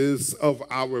genesis of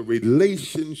our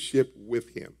relationship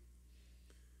with him.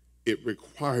 It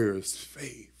requires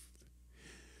faith.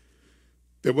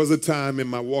 There was a time in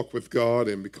my walk with God,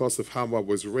 and because of how I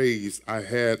was raised, I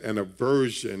had an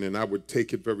aversion, and I would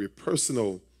take it very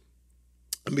personal.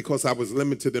 And because I was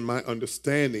limited in my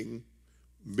understanding,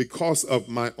 because of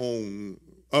my own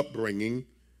upbringing,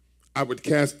 I would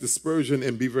cast dispersion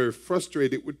and be very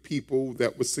frustrated with people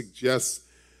that would suggest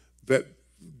that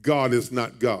God is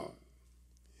not God.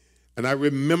 And I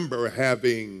remember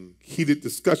having heated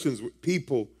discussions with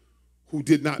people who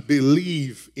did not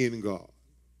believe in God.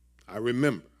 I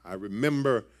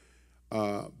remember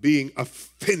being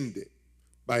offended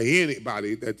by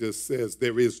anybody that just says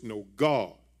there is no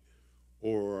God,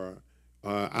 or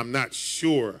I'm not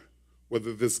sure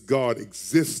whether this God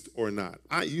exists or not.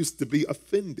 I used to be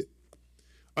offended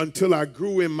until I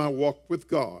grew in my walk with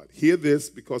God. Hear this,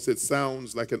 because it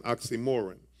sounds like an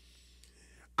oxymoron.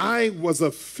 I was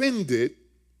offended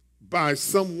by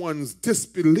someone's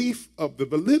disbelief of the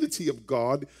validity of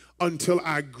God until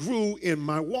I grew in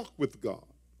my walk with God.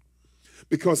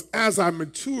 Because as I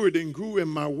matured and grew in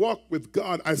my walk with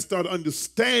God, I started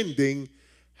understanding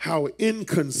how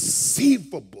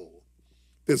inconceivable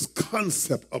this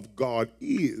concept of God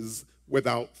is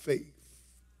without faith.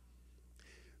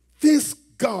 This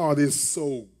God is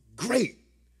so great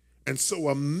and so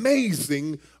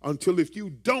amazing until if you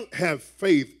don't have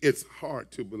faith, it's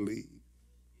hard to believe.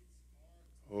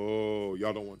 Oh,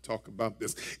 y'all don't want to talk about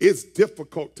this. It's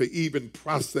difficult to even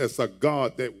process a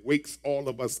God that wakes all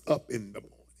of us up in the morning.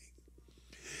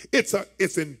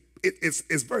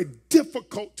 It's very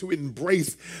difficult to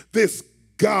embrace this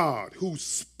God who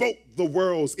spoke the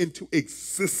worlds into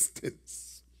existence.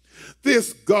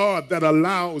 This God that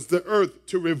allows the earth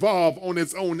to revolve on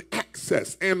its own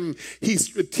axis, and he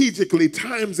strategically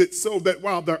times it so that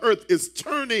while the earth is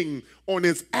turning on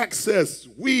its axis,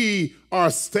 we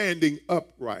are standing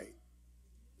upright.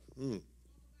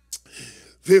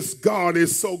 This God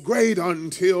is so great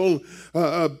until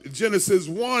Genesis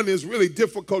 1 is really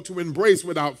difficult to embrace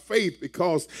without faith,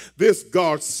 because this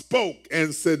God spoke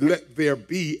and said, "Let there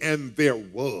be," and there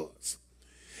was.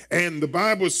 And the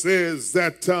Bible says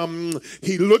that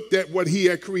he looked at what he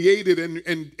had created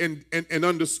and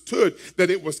understood that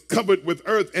it was covered with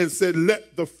earth, and said,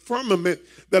 "Let the firmament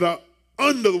that are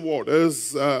under the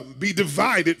waters be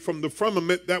divided from the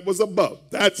firmament that was above."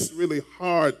 That's really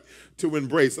hard to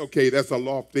embrace. Okay, that's a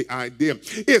lofty idea.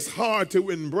 It's hard to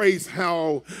embrace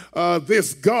how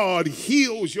this God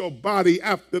heals your body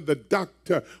after the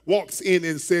doctor walks in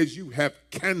and says you have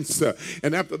cancer,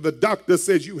 and after the doctor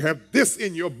says you have this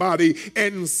in your body,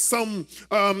 and some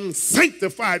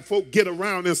sanctified folk get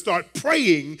around and start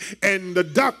praying, and the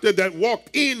doctor that walked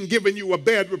in giving you a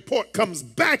bad report comes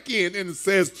back in and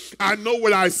says, "I know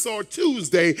what I saw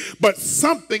Tuesday, but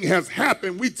something has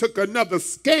happened. We took another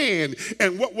scan,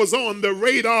 and what was on the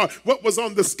radar, what was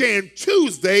on the scan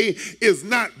Tuesday is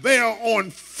not there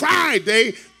on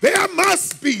Friday. There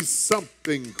must be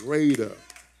something greater."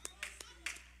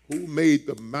 Who made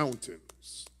the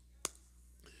mountains?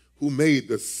 Who made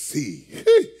the sea?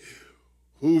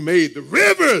 Who made the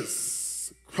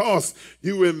rivers across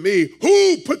you and me?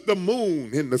 Who put the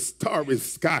moon in the starry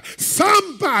sky?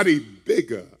 Somebody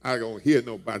bigger. I don't hear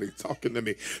nobody talking to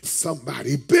me.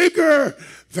 Somebody bigger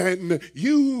than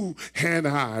you and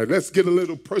I. Let's get a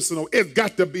little personal. It's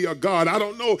got to be a God. I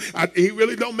don't know. He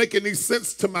really don't make any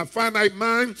sense to my finite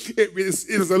mind. It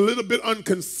is a little bit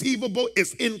unconceivable.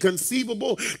 It's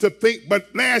inconceivable to think.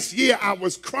 But last year I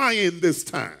was crying this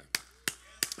time.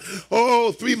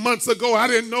 Oh, 3 months ago, I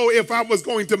didn't know if I was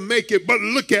going to make it, but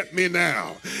look at me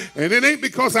now. And it ain't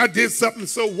because I did something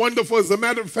so wonderful. As a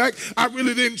matter of fact, I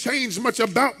really didn't change much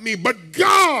about me, but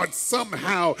God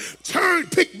somehow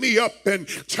picked me up and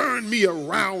turned me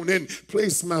around and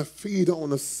placed my feet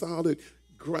on a solid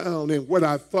ground. And what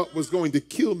I thought was going to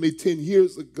kill me 10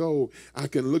 years ago, I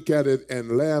can look at it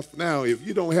and laugh now. If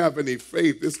you don't have any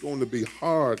faith, it's going to be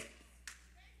hard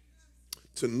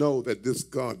to know that this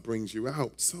God brings you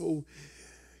out. So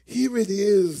here it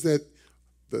is that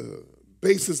the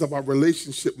basis of our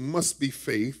relationship must be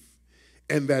faith,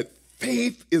 and that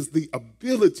faith is the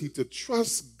ability to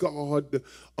trust God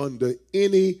under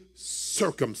any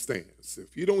circumstance.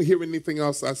 If you don't hear anything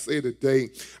else I say today,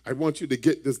 I want you to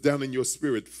get this down in your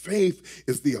spirit. Faith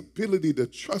is the ability to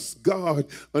trust God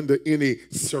under any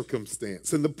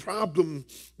circumstance. And the problem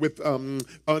with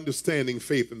understanding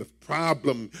faith and the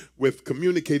problem with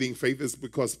communicating faith is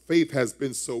because faith has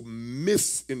been so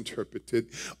misinterpreted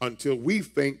until we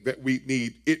think that we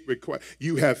need it required.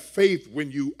 You have faith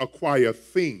when you acquire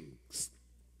things,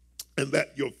 and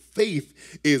that your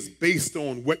faith is based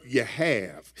on what you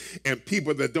have. And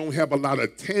people that don't have a lot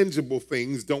of tangible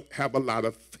things don't have a lot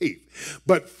of faith.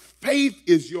 But faith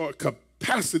is your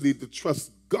capacity to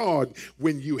trust God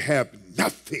when you have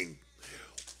nothing.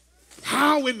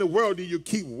 How in the world do you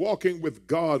keep walking with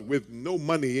God with no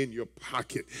money in your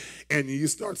pocket? And you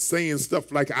start saying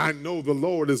stuff like, I know the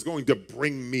Lord is going to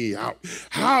bring me out.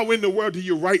 How in the world do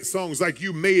you write songs like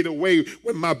you made a way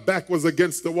when my back was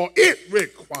against the wall? It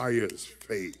requires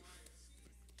faith.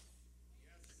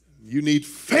 You need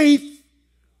faith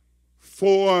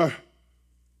for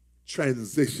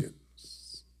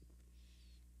transitions,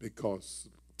 because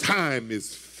time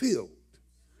is filled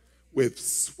with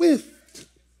swift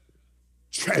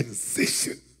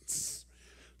transitions.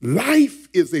 Life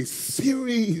is a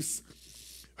series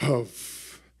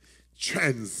of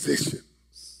transitions.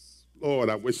 Lord,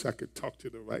 I wish I could talk to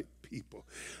the right people.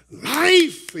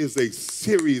 Life is a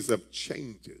series of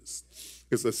changes.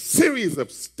 It's a series of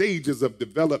stages of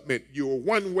development. You're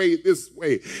one way this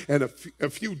way, and a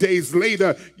few days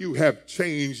later, you have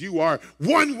changed. You are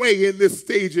one way in this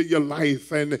stage of your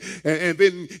life, and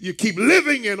then you keep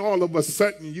living, and all of a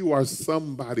sudden, you are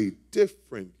somebody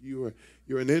different. You're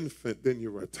an infant, then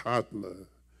you're a toddler.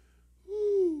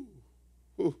 Ooh.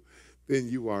 Then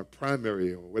you are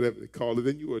primary, or whatever they call it.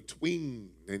 Then you're a tween,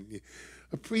 and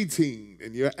a preteen,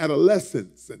 and you're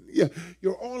adolescence, and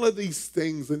you're all of these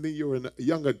things, and then you're a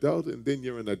young adult, and then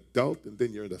you're an adult, and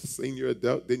then you're a senior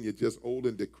adult, then you're just old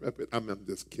and decrepit. I'm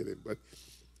just kidding, but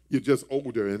you're just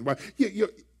older, and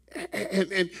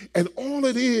all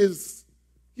it is,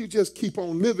 you just keep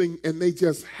on living, and they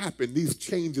just happen. These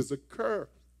changes occur.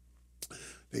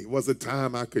 There was a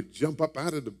time I could jump up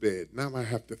out of the bed. Now I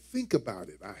have to think about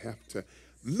it. I have to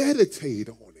meditate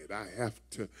on it.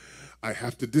 I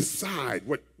have to decide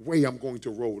what way I'm going to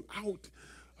roll out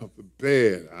of the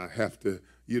bed.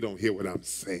 You don't hear what I'm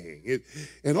saying.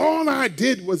 And all I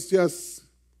did was just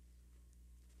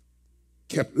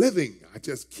kept living. I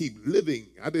just keep living.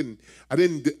 I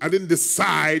didn't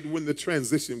decide when the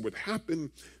transition would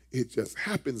happen. It just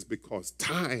happens because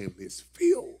time is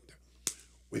filled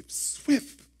with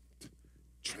swift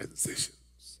transitions.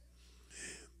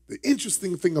 The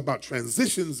interesting thing about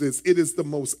transitions is it is the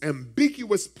most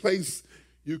ambiguous place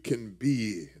you can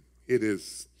be in. It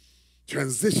is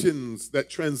transitions. That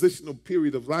transitional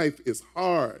period of life is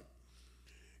hard.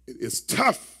 It is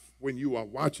tough when you are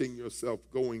watching yourself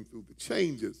going through the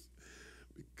changes,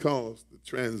 because the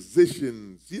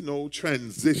transitions,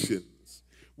 transitions,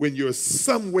 when you're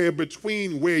somewhere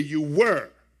between where you were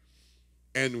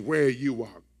and where you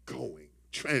are going,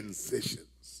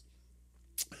 transitions.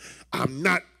 I'm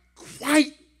not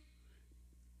quite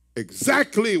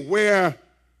exactly where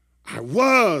I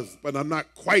was, but I'm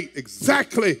not quite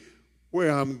exactly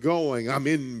where I'm going. I'm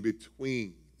in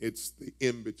between. It's the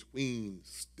in-between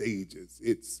stages.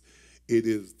 It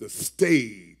is the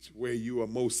stage where you are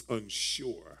most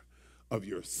unsure of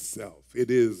yourself.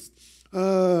 It is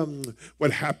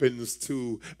what happens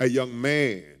to a young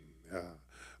man.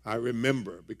 I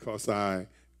remember, because I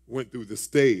went through the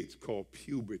stage called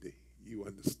puberty. You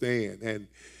understand?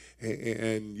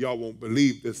 And y'all won't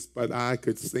believe this, but I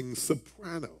could sing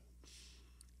soprano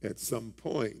at some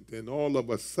point. And all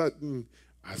of a sudden,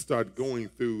 I started going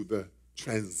through the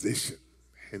transition.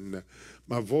 And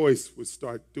my voice would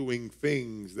start doing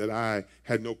things that I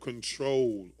had no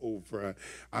control over.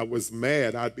 I was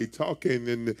mad. I'd be talking,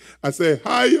 and I'd say,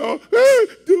 "How y'all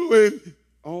doing?"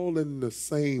 All in the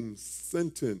same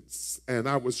sentence. And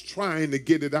I was trying to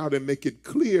get it out and make it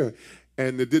clear.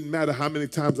 And it didn't matter how many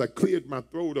times I cleared my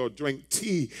throat or drank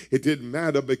tea. It didn't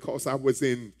matter, because I was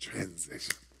in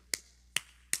transition.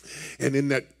 And in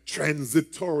that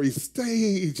transitory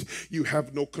stage, you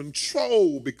have no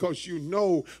control, because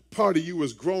part of you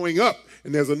is growing up,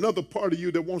 and there's another part of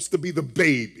you that wants to be the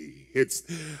baby.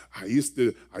 I used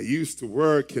to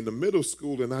work in the middle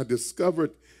school, and I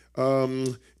discovered,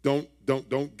 don't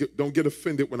get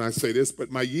offended when I say this, but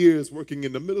my years working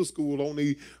in the middle school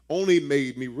only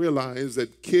made me realize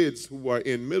that kids who are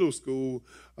in middle school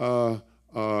are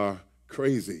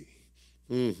crazy.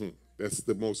 That's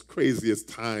the most craziest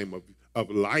time of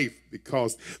life,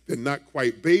 because they're not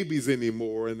quite babies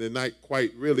anymore and they're not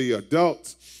quite really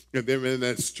adults. And they're in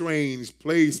that strange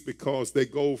place because they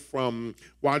go from,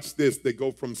 watch this, they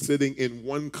go from sitting in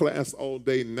one class all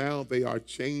day. Now they are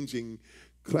changing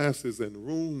classes and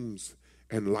rooms,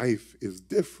 and life is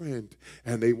different,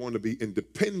 and they want to be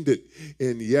independent,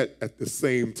 and yet at the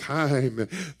same time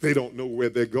they don't know where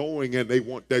they're going, and they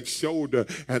want that shoulder,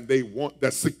 and they want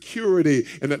that security,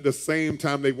 and at the same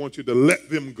time they want you to let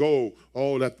them go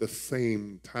all at the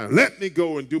same time. Let me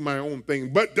go and do my own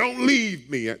thing, but don't leave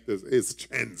me at this. It's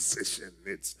transition.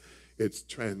 It's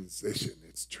transition.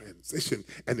 It's transition,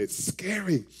 and it's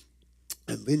scary.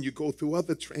 And then you go through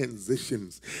other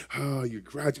transitions. You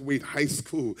graduate high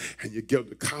school and you go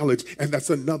to college, and that's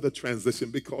another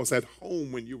transition, because at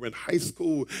home when you were in high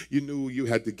school, you knew you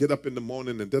had to get up in the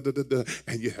morning and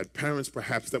and you had parents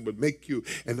perhaps that would make you,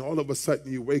 and all of a sudden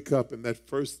you wake up in that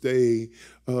first day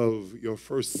of your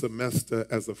first semester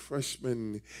as a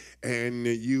freshman, and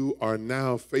you are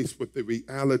now faced with the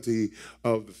reality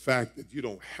of the fact that you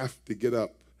don't have to get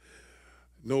up.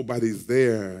 Nobody's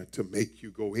there to make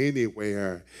you go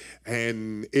anywhere,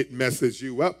 and it messes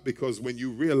you up, because when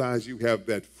you realize you have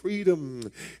that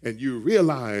freedom and you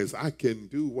realize I can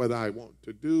do what I want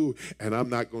to do and I'm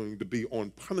not going to be on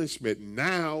punishment,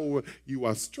 now you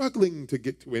are struggling to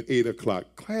get to an 8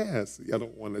 o'clock class. You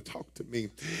don't want to talk to me.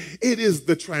 It is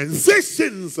the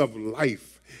transitions of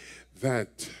life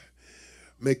that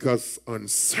make us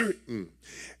uncertain,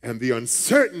 and the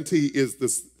uncertainty is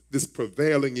this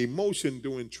prevailing emotion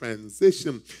during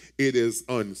transition. It is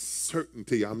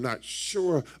uncertainty. I'm not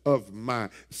sure of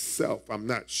myself. I'm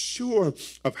not sure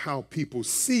of how people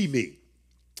see me.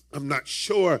 I'm not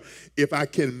sure if I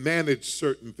can manage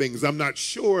certain things. I'm not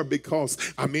sure because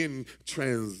I'm in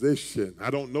transition. I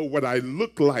don't know what I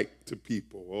look like to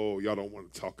people. Oh, y'all don't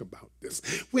want to talk about this.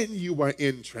 When you are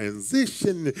in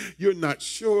transition, you're not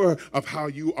sure of how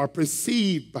you are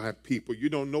perceived by people. You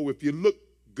don't know if you look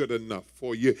good enough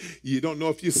for you. You don't know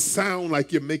if you sound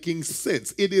like you're making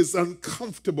sense. It is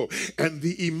uncomfortable. And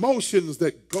the emotions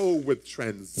that go with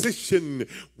transition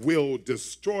will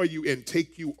destroy you and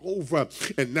take you over.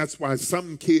 And that's why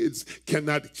some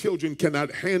children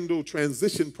cannot handle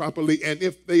transition properly. And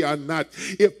if they are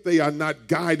not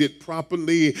guided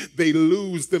properly, they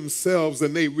lose themselves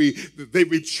and they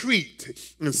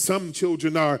retreat. And some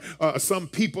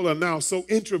people are now so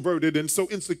introverted and so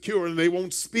insecure, and they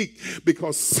won't speak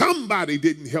because somebody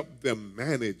didn't help them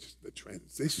manage the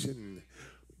transition.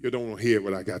 You don't hear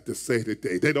what I got to say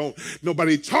today.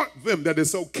 Nobody taught them that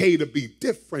it's okay to be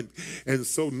different. And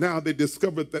so now they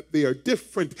discovered that they are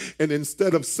different. And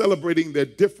instead of celebrating their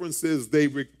differences, they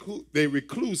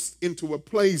recluse into a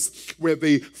place where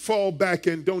they fall back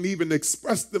and don't even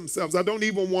express themselves. I don't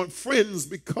even want friends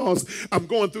because I'm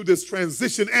going through this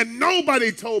transition. And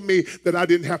nobody told me that I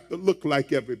didn't have to look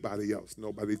like everybody else.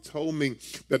 Nobody told me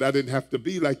that I didn't have to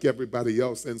be like everybody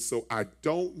else. And so I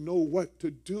don't know what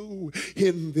to do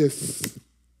in this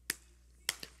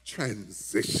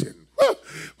transition.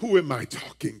 Who am I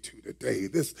talking to today?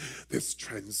 This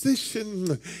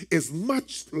transition is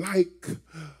much like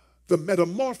the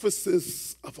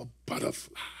metamorphosis of a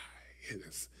butterfly.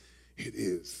 It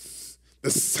is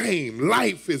the same.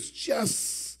 Life is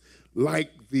just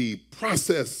like the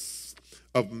process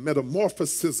of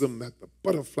metamorphosis that the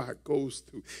butterfly goes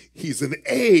through. He's an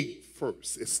egg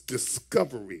first. It's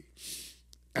discovery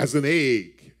as an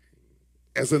egg.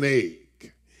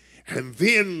 And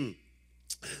then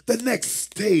the next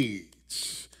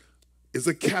stage is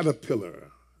a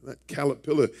caterpillar. That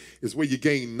caterpillar is where you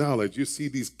gain knowledge. You see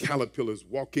these caterpillars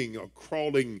walking or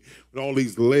crawling with all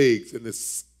these legs, and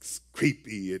it's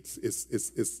creepy. It's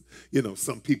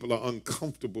some people are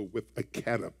uncomfortable with a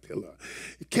caterpillar.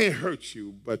 It can't hurt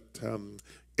you, but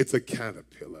it's a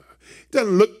caterpillar. It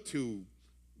doesn't look too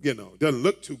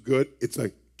good. It's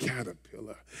a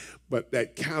caterpillar. But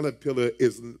that caterpillar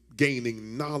is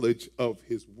gaining knowledge of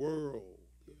his world.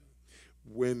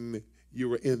 When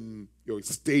you are in your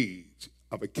stage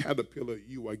of a caterpillar,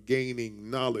 you are gaining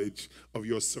knowledge of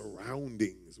your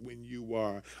surroundings. When you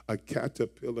are a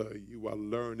caterpillar, you are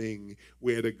learning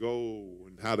where to go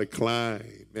and how to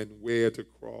climb and where to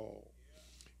crawl.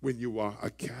 When you are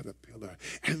a caterpillar.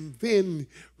 And then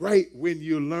right when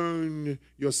you learn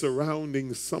your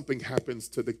surroundings, something happens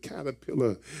to the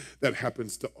caterpillar that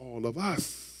happens to all of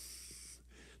us.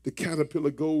 The caterpillar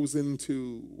goes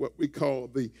into what we call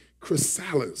the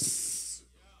chrysalis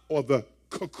or the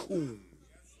cocoon.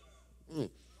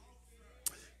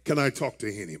 Can I talk to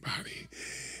anybody?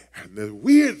 And the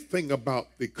weird thing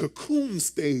about the cocoon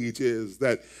stage is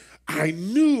that I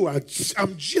knew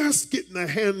I'm just getting a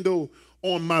handle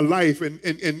on my life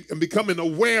and becoming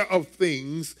aware of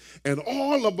things. And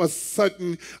all of a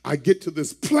sudden, I get to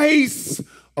this place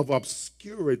of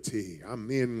obscurity.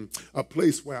 I'm in a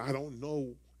place where I don't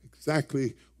know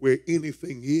exactly where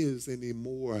anything is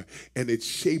anymore. And it's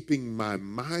shaping my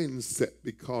mindset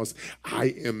because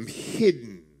I am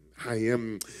hidden. I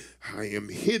am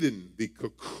hidden. The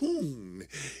cocoon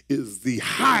is the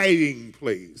hiding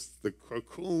place. The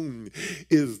cocoon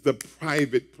is the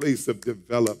private place of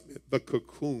development. The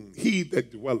cocoon, he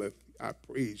that dwelleth, I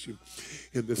praise you,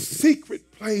 in the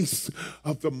secret place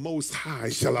of the Most High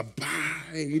shall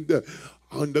abide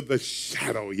under the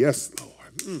shadow. Yes,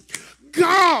 Lord.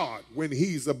 God, when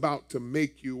he's about to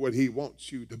make you what he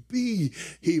wants you to be,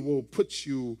 he will put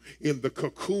you in the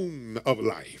cocoon of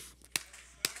life.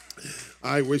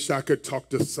 I wish I could talk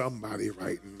to somebody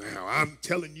right now. I'm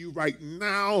telling you right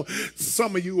now,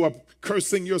 some of you are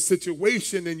cursing your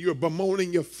situation and you're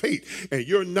bemoaning your fate and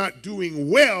you're not doing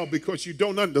well because you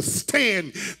don't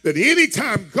understand that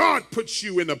anytime God puts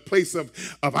you in a place of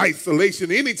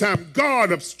isolation, anytime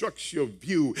God obstructs your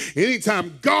view,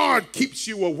 anytime God keeps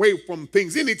you away from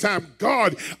things, anytime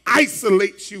God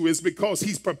isolates you is because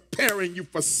he's preparing you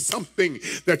for something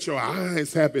that your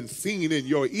eyes haven't seen and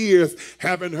your ears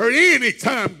haven't heard.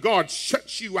 Anytime God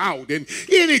shuts you out, and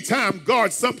anytime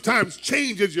God sometimes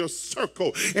changes your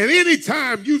circle, and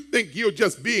anytime you think you're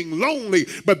just being lonely,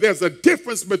 but there's a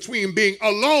difference between being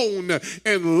alone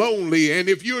and lonely. And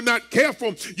if you're not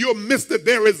careful, you'll miss that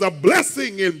there is a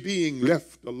blessing in being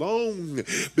left alone,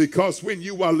 because when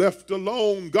you are left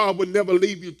alone, God will never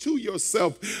leave you to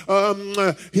yourself.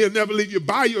 He'll never leave you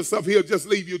by yourself. He'll just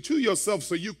leave you to yourself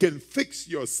so you can fix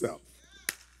yourself.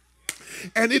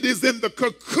 And it is in the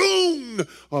cocoon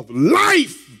of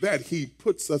life that he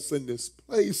puts us in this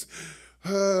place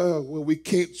where we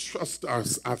can't trust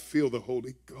us. I feel the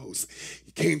Holy Ghost.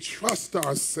 You can't trust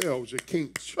ourselves. You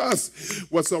can't trust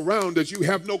what's around us. You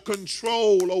have no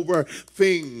control over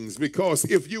things, because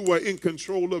if you were in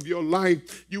control of your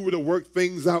life, you would have worked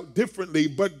things out differently.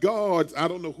 But God, I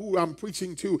don't know who I'm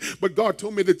preaching to, but God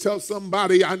told me to tell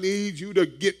somebody, I need you to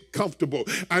get comfortable.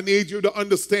 I need you to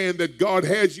understand that God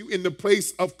has you in the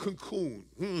place of cocoon.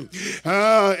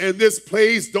 And this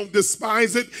place, don't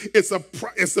despise it. It's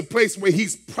a place where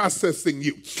he's processing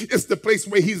you. It's the place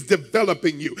where he's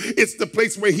developing you. It's the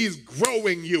place where he's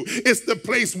growing you. It's the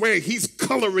place where he's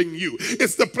coloring you.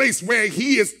 It's the place where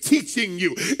he is teaching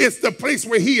you. It's the place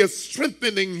where he is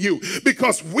strengthening you.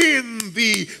 Because when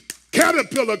the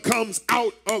caterpillar comes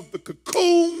out of the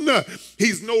cocoon,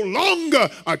 he's no longer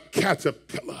a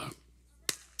caterpillar.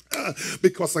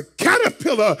 Because a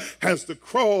caterpillar has to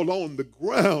crawl on the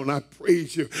ground. I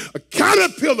praise you. A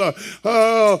caterpillar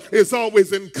is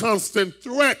always in constant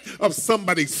threat of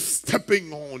somebody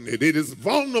stepping on it. It is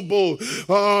vulnerable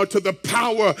to the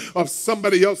power of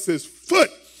somebody else's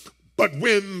foot. But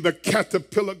when the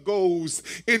caterpillar goes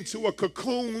into a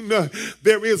cocoon,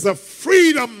 there is a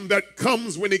freedom that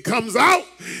comes when he comes out.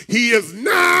 She is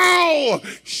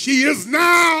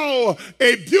now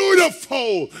a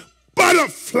beautiful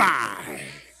butterfly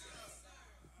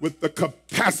with the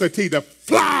capacity to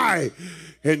fly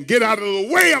and get out of the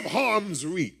way of harm's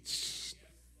reach.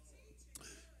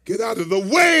 Get out of the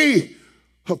way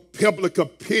of public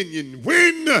opinion.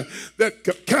 When that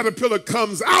caterpillar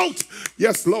comes out,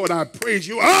 yes, Lord, I praise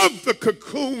you, of the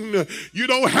cocoon, you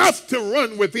don't have to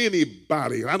run with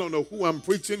anybody. I don't know who I'm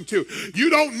preaching to. You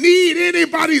don't need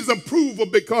anybody's approval,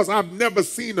 because I've never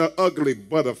seen an ugly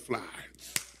butterfly.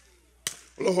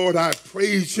 Lord, I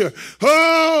praise you.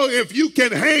 Oh, if you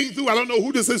can hang through, I don't know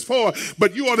who this is for,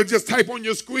 but you ought to just type on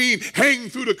your screen, hang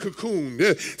through the cocoon.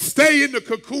 Stay in the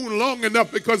cocoon long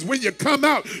enough, because when you come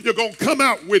out, you're going to come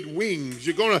out with wings.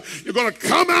 You're going to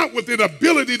come out with an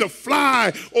ability to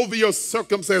fly over your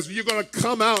circumstances. You're going to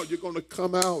come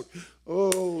out,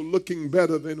 oh, looking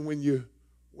better than when you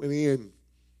went in.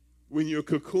 When you're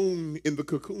in the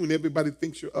cocoon, everybody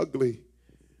thinks you're ugly.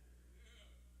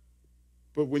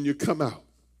 But when you come out,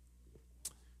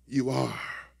 you are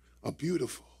a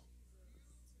beautiful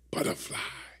butterfly.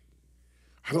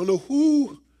 I don't know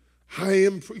who I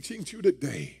am preaching to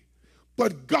today,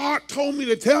 but God told me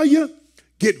to tell you,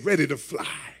 get ready to fly.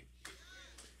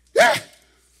 Yeah.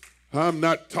 I'm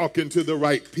not talking to the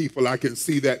right people. I can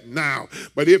see that now.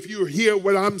 But if you hear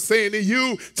what I'm saying to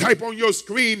you, type on your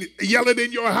screen, yell it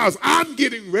in your house. I'm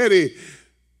getting ready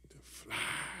to fly.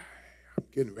 I'm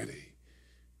getting ready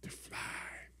to fly.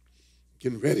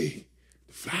 Getting ready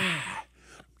to fly.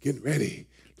 I'm getting ready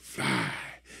to fly.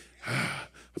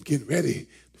 I'm getting ready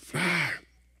to fly.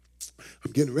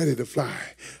 I'm getting ready to fly.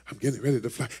 I'm getting ready to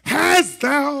fly. Hast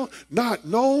thou not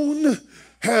known?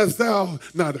 Hast thou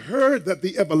not heard that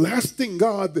the everlasting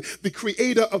God, the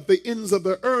creator of the ends of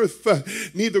the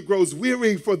earth, neither grows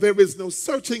weary, for there is no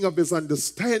searching of his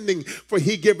understanding? For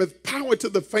he giveth power to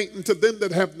the faint, and to them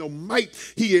that have no might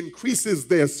he increases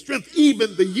their strength.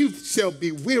 Even the youth shall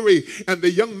be weary, and the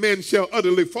young men shall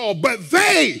utterly fall. But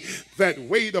they that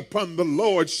wait upon the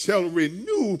Lord shall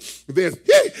renew their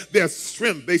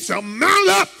strength. They shall mount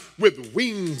up with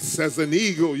wings as an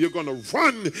eagle. You're going to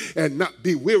run and not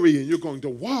be weary, and you're going to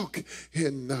walk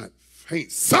and not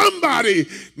faint. Somebody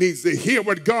needs to hear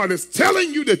what God is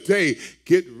telling you today.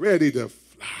 Get ready to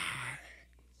fly.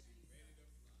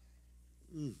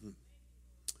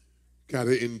 Got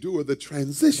to endure the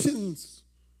transitions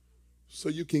so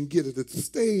you can get at the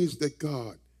stage that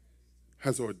God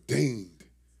has ordained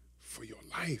for your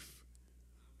life.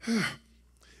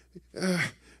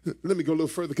 Let me go a little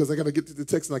further because I got to get to the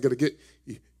text and I got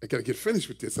to get finished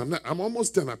with this. I'm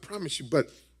almost done, I promise you. But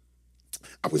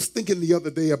I was thinking the other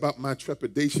day about my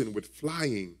trepidation with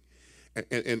flying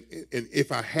and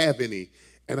if I have any.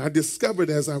 And I discovered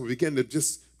as I began to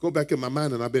just go back in my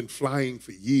mind, and I've been flying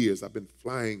for years. I've been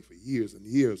flying for years and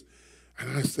years.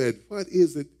 And I said, what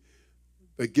is it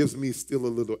that gives me still a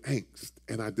little angst?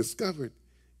 And I discovered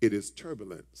it is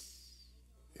turbulence.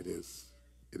 It is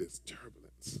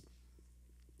turbulence.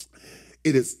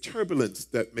 It is turbulence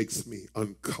that makes me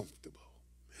uncomfortable,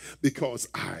 because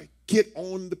I get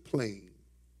on the plane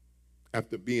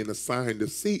after being assigned a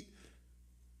seat.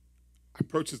 I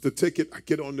purchase the ticket, I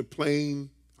get on the plane,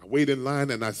 I wait in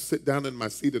line, and I sit down in my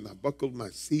seat and I buckle my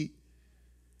seat,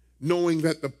 knowing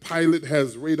that the pilot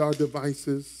has radar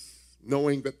devices,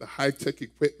 knowing that the high-tech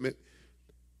equipment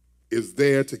is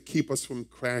there to keep us from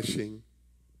crashing.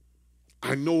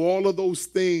 I know all of those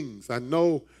things. I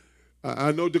know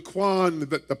Daquan,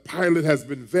 that the pilot has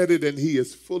been vetted and he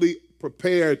is fully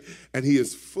prepared and he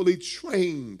is fully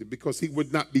trained, because he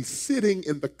would not be sitting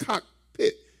in the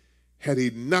cockpit had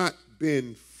he not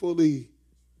been fully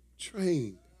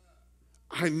trained.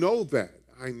 I know that.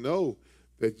 I know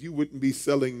that you wouldn't be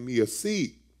selling me a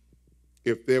seat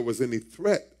if there was any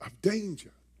threat of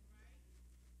danger.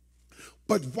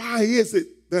 But why is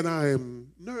it that I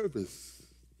am nervous?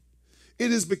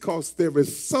 It is because there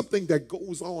is something that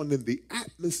goes on in the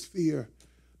atmosphere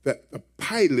that the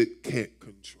pilot can't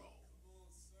control.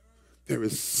 There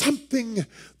is something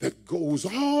that goes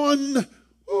on.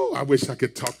 Oh, I wish I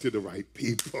could talk to the right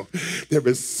people. There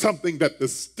is something that the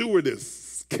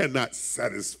stewardess cannot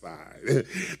satisfy.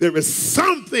 There is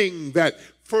something that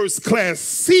first class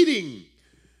seating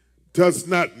does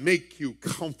not make you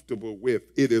comfortable with.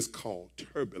 It is called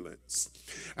turbulence.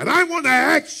 And I want to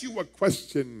ask you a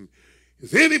question.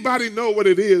 Does anybody know what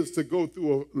it is to go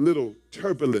through a little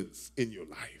turbulence in your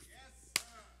life?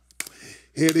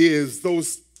 It is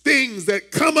those things that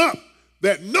come up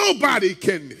that nobody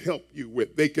can help you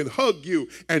with. They can hug you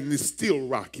and it's still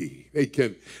rocky. They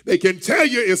can tell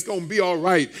you it's going to be all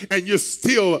right and you're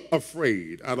still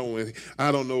afraid. I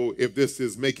don't know if this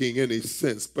is making any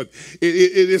sense, but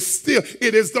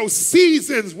it is those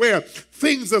seasons where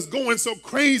things are going so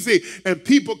crazy and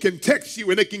people can text you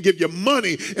and they can give you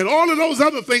money and all of those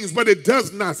other things, but it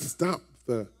does not stop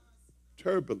the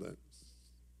turbulence.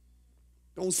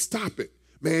 Don't stop it.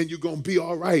 Man, you're going to be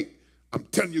all right. I'm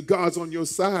telling you, God's on your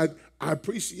side. I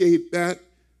appreciate that.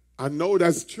 I know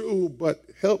that's true, but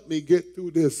help me get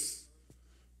through this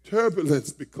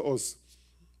turbulence, because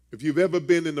if you've ever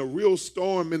been in a real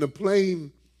storm in a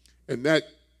plane and that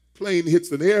plane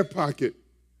hits an air pocket,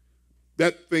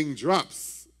 that thing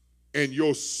drops and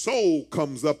your soul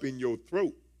comes up in your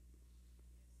throat.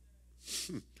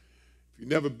 If you've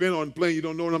never been on a plane, you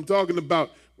don't know what I'm talking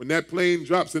about. When that plane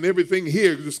drops and everything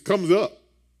here just comes up.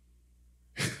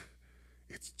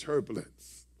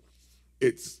 Turbulence.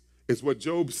 It's what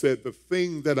Job said, the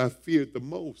thing that I feared the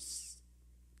most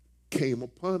came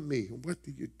upon me. And what do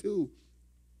you do?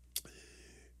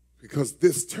 Because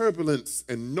this turbulence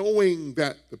and knowing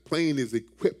that the plane is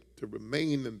equipped to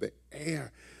remain in the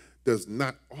air does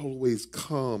not always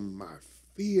calm my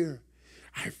fear.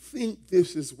 I think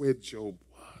this is where Job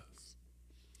was.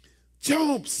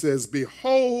 Job says,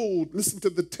 behold, listen to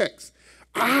the text,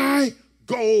 I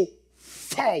go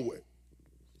forward.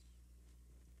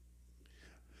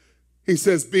 He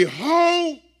says,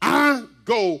 behold, I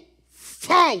go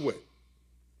forward.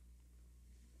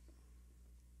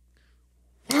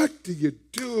 What do you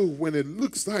do when it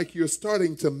looks like you're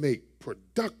starting to make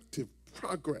productive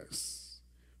progress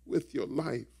with your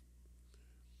life,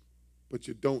 but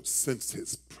you don't sense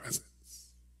his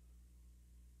presence?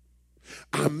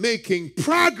 I'm making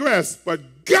progress,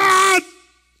 but God,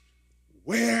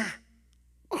 where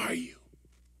are you?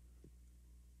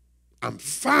 I'm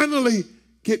finally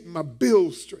getting my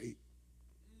bills straight,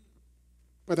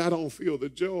 but I don't feel the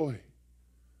joy.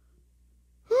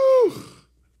 Whew.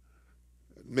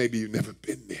 Maybe you've never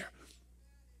been there.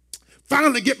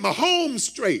 Finally get my home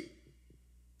straight,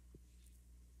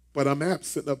 but I'm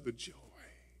absent of the joy.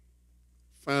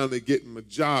 Finally getting my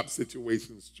job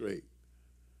situation straight.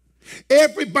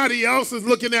 Everybody else is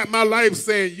looking at my life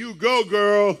saying, you go,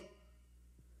 girl.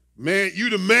 Man, you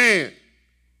the man.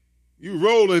 You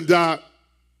rolling, Doc.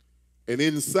 And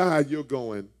inside you're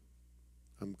going,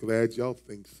 I'm glad y'all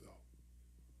think so.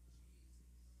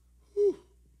 Whew.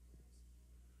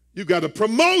 You got a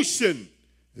promotion.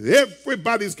 And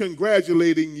everybody's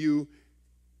congratulating you,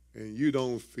 and you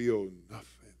don't feel nothing.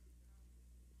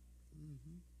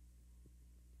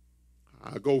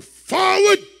 I go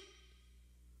forward.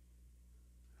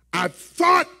 I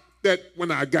thought that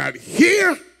when I got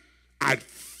here, I'd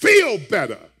feel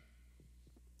better.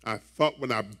 I thought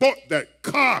when I bought that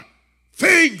car,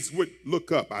 things would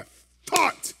look up. I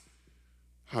thought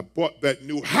I bought that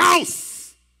new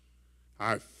house.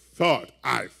 I thought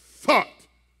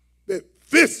that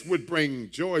this would bring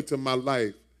joy to my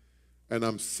life. And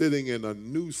I'm sitting in a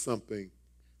new something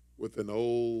with an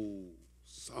old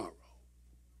sorrow.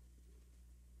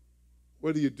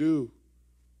 What do you do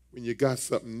when you got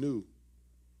something new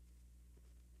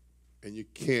and you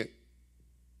can't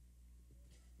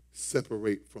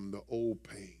separate from the old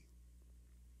pain?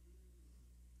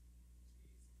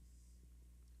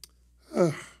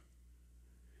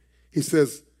 He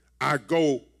says, I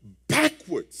go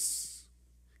backwards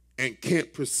and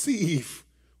can't perceive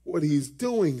what he's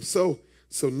doing. So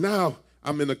now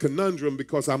I'm in a conundrum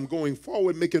because I'm going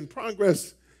forward, making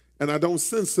progress, and I don't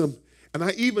sense him. And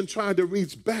I even tried to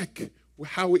reach back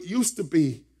how it used to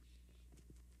be.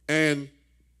 And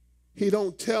he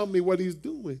don't tell me what he's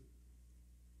doing.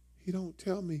 He don't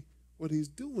tell me what he's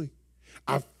doing.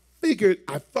 I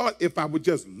thought if I would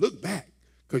just look back,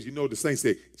 because you know the saints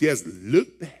say, just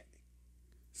look back,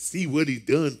 see what he's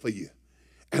done for you.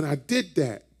 And I did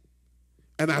that.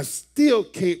 And I still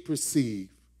can't perceive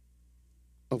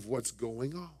of what's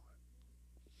going on.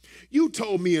 You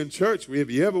told me in church, if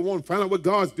you ever want to find out what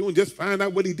God's doing, just find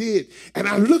out what he did. And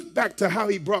I look back to how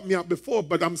he brought me out before,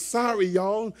 but I'm sorry,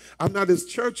 y'all. I'm not as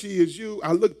churchy as you.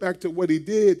 I look back to what he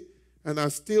did, and I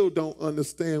still don't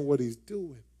understand what he's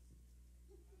doing.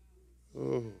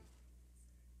 Oh.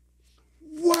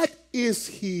 What is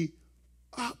he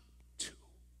up to?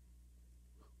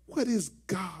 What is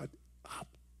God up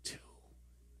to?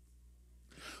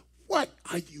 What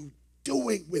are you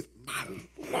doing with my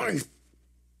life?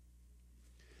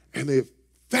 And if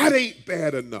that ain't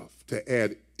bad enough to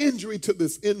add injury to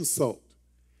this insult,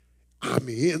 I'm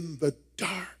in the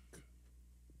dark.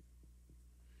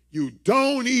 You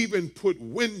don't even put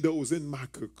windows in my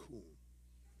cocoon.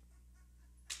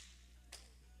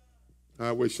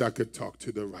 I wish I could talk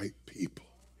to the right people.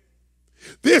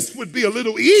 This would be a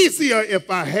little easier if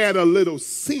I had a little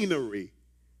scenery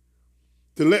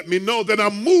to let me know that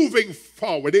I'm moving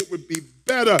forward. It would be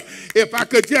better if I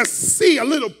could just see a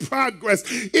little progress.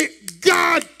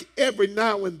 God, every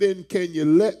now and then, can you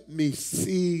let me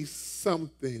see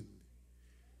something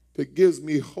that gives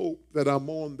me hope that I'm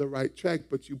on the right track,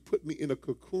 but you put me in a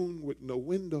cocoon with no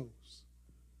windows.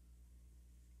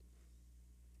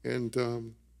 And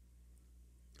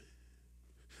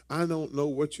I don't know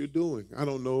what you're doing. I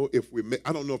don't know if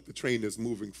the train is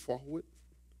moving forward.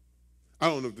 I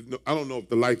don't know if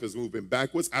the life is moving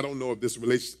backwards. I don't know if this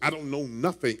relationship, I don't know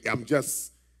nothing. I'm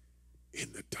just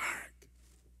in the dark.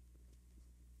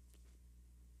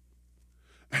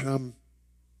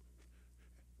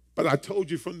 But I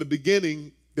told you from the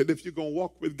beginning that if you're going to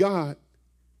walk with God,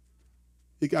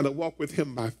 you got to walk with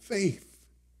him by faith,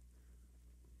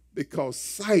 because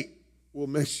sight will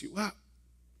mess you up.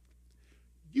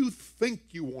 You think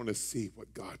you want to see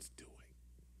what God's doing.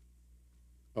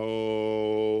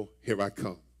 Oh, here I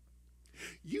come.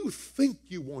 You think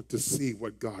you want to see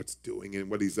what God's doing and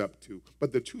what he's up to,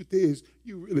 but the truth is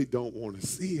you really don't want to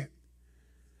see it,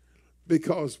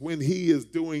 because when he is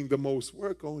doing the most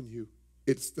work on you,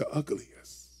 it's the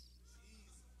ugliest.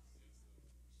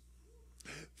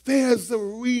 There's a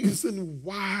reason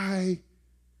why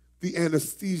the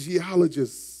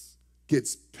anesthesiologist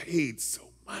gets paid so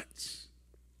much.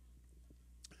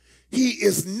 He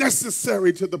is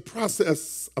necessary to the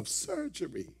process of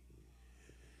surgery.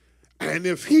 And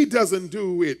if he doesn't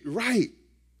do it right,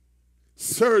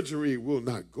 surgery will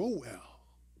not go well.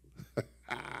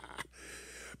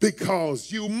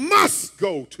 Because you must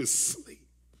go to sleep.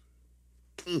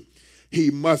 He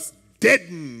must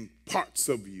deaden parts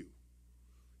of you.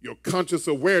 Your conscious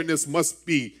awareness must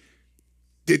be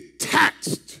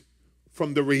detached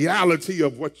from the reality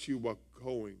of what you are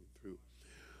going through.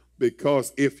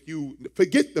 Because if you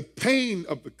forget the pain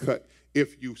of the cut,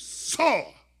 if you saw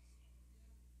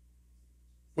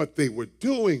what they were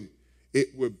doing,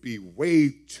 it would be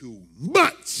way too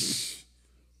much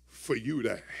for you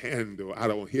to handle. I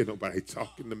don't hear nobody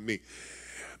talking to me.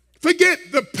 Forget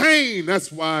the pain.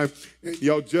 That's why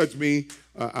y'all judge me.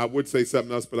 I would say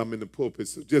something else, but I'm in the pulpit,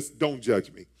 so just don't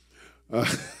judge me.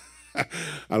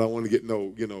 I don't want to get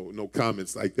no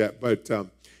comments like that. But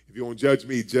if you want to judge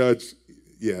me, judge.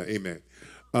 Yeah, amen.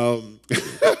 But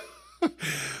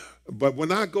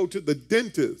when I go to the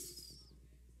dentist,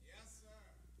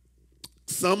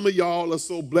 some of y'all are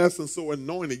so blessed and so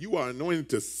anointed. You are anointed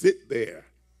to sit there,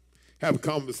 have a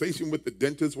conversation with the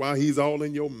dentist while he's all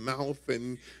in your mouth,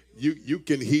 and you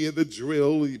can hear the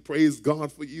drill. Praise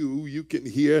God for you. You can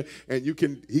hear, and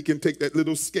he can take that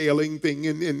little scaling thing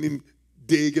and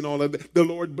dig and all of that. The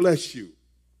Lord bless you.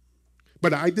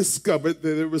 But I discovered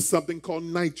that there was something called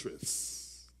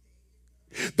nitrous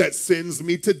that sends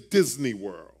me to Disney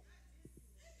World.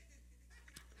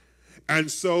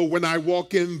 And so when I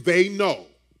walk in, they know.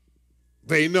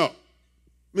 Mr.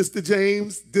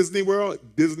 James, Disney World.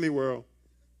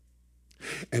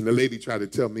 And the lady tried to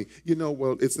tell me,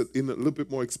 well, it's a little bit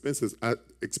more expensive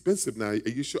now. Are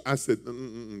you sure? I said,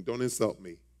 don't insult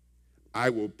me. I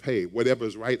will pay.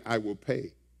 Whatever's right, I will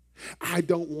pay. I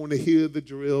don't want to hear the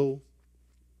drill.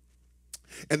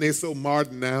 And they're so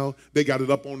modern now. They got it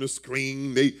up on the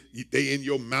screen. They in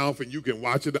your mouth and you can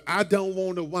watch it. I don't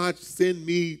want to watch. Send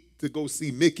me to go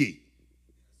see Mickey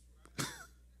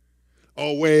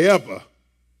or wherever.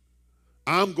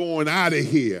 I'm going out of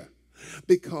here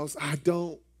because I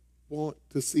don't want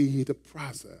to see the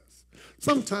process.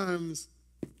 Sometimes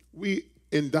we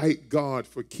indict God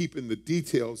for keeping the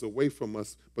details away from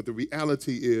us, but the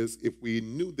reality is if we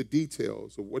knew the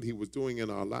details of what he was doing in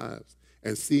our lives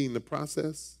and seeing the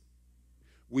process,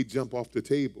 we jump off the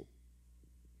table,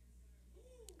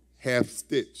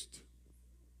 half-stitched.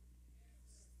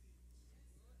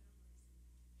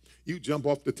 You jump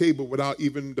off the table without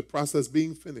even the process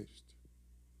being finished.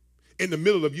 In the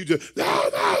middle of you just, no,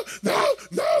 Lord, no,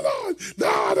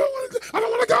 I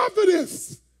don't want to go for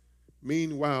this.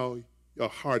 Meanwhile, your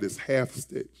heart is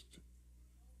half-stitched.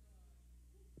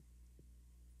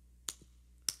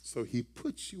 So he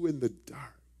puts you in the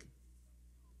dark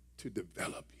to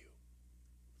develop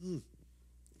you.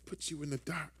 Puts you in the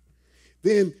dark.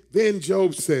 Then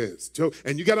Job says,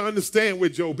 and you got to understand where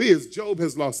Job is. Job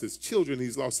has lost his children.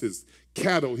 He's lost his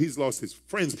cattle. He's lost his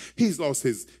friends. He's lost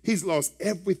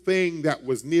everything that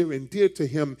was near and dear to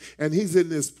him. And he's in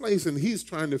this place and he's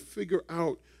trying to figure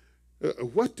out,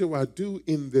 what do I do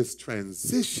in this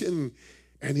transition?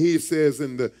 And he says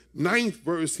in the 9th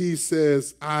verse, he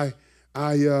says, I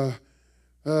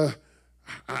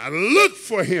look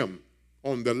for him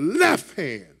on the left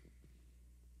hand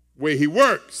where he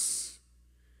works,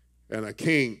 and I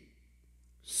can't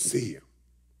see him.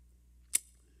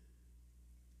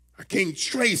 I can't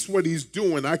trace what he's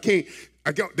doing. I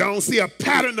don't see a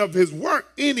pattern of his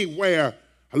work anywhere.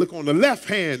 I look on the left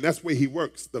hand, that's where he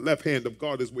works. The left hand of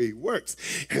God is where he works.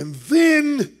 And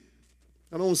then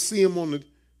I don't see him on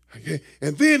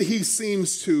and then he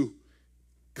seems to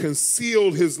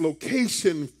conceal his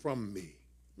location from me.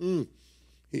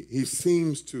 He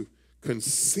seems to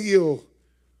conceal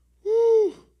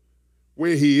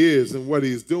where he is and what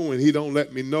he's doing. He don't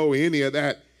let me know any of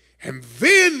that. And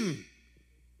then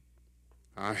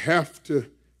I have to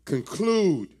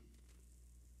conclude.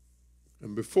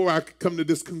 And before I come to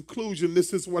this conclusion,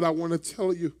 this is what I want to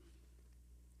tell you.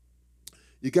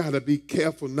 You got to be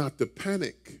careful not to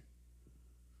panic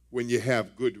when you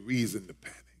have good reason to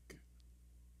panic.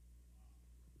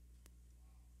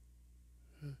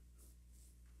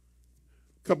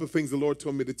 A couple of things the Lord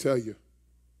told me to tell you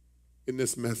in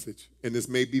this message, and this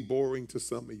may be boring to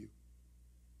some of you,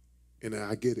 and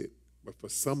I get it, but for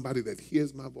somebody that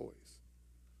hears my voice,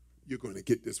 you're going to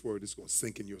get this word. It's going to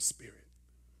sink in your spirit.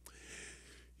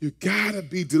 You got to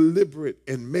be deliberate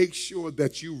and make sure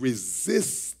that you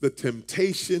resist the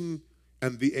temptation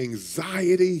and the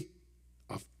anxiety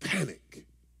of panic,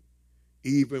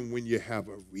 even when you have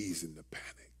a reason to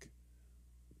panic.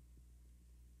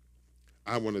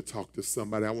 I want to talk to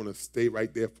somebody. I want to stay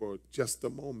right there for just a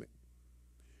moment.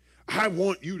 I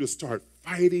want you to start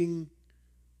fighting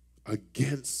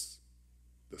against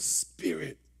the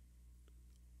spirit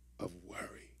of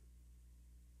worry.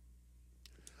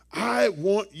 I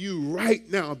want you right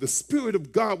now, the Spirit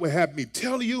of God will have me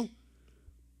tell you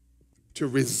to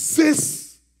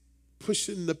resist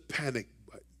pushing the panic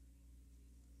button.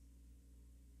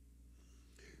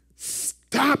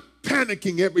 Stop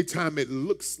panicking every time it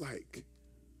looks like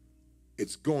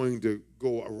it's going to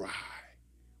go awry.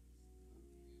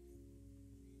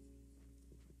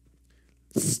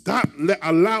 Stop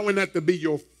allowing that to be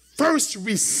your first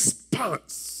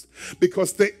response,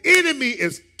 because the enemy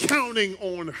is counting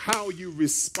on how you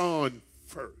respond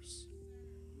first.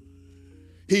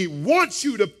 He wants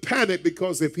you to panic,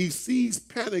 because if he sees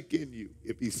panic in you,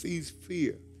 if he sees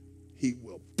fear, he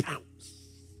will pounce.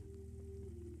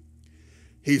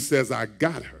 He says, I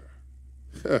got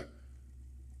her.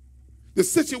 The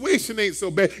situation ain't so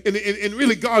bad, and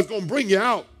really God's going to bring you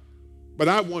out, but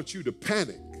I want you to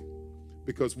panic,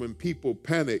 because when people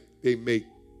panic, they make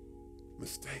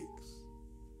mistakes.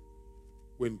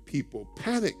 When people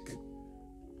panic,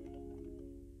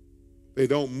 they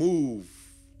don't move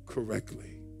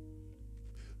correctly.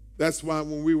 That's why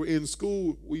when we were in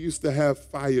school, we used to have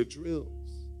fire drills.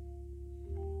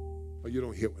 Oh, you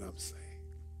don't hear what I'm saying.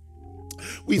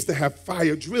 We used to have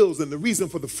fire drills, and the reason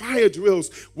for the fire drills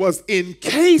was in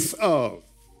case of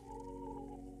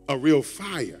a real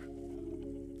fire,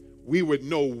 we would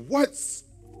know what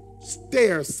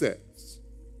stair sets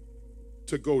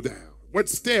to go down, what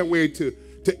stairway to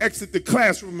exit the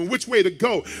classroom, and which way to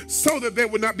go, so that there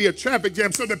would not be a traffic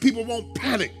jam, so that people won't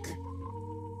panic.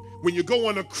 When you go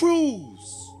on a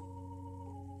cruise,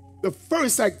 the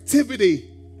first activity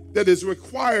that is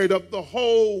required of the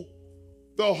whole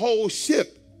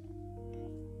ship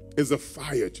is a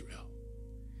fire drill.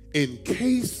 In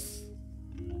case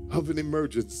of an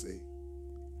emergency,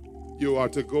 you are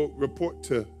to go report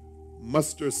to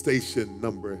muster station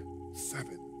number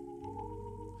 7.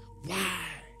 Why?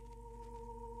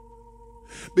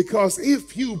 Because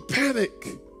if you panic,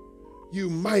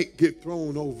 you might get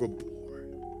thrown overboard.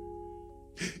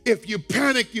 If you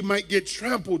panic, you might get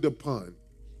trampled upon.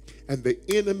 And the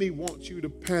enemy wants you to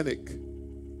panic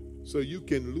so you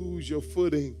can lose your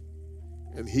footing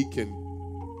and he can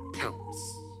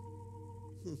pounce.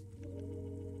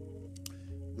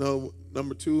 Now,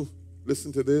 number 2,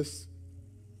 listen to this.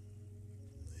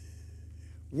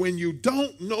 When you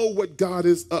don't know what God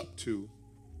is up to,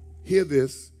 hear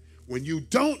this. When you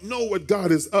don't know what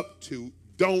God is up to,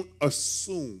 don't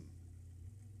assume.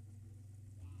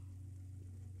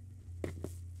 I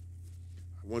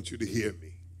want you to hear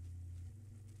me.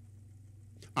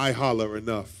 I holler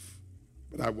enough,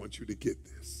 but I want you to get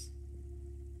this.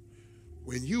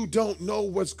 When you don't know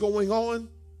what's going on,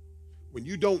 when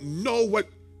you don't know what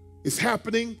is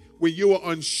happening, when you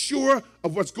are unsure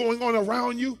of what's going on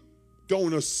around you,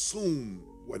 don't assume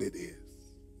what it is.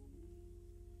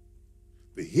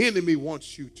 The enemy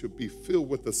wants you to be filled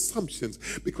with assumptions,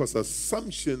 because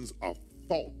assumptions are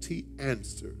faulty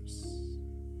answers.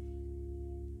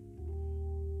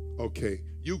 Okay,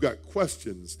 you got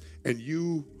questions, and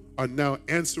you are now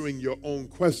answering your own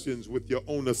questions with your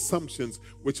own assumptions,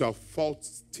 which are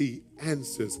faulty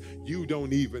answers. You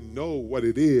don't even know what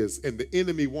it is, and the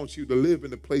enemy wants you to live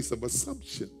in a place of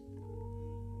assumption.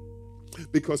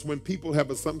 Because when people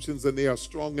have assumptions and they are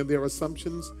strong in their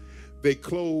assumptions, they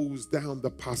close down the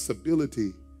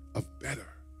possibility of better.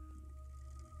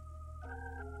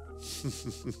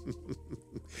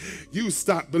 You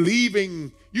start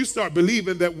believing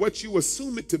that what you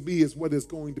assume it to be is what it's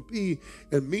going to be.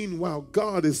 And meanwhile,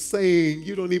 God is saying,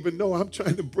 you don't even know, I'm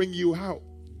trying to bring you out.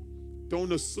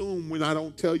 Don't assume when I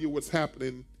don't tell you what's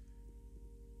happening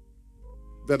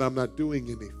that I'm not doing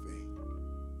anything.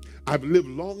 I've lived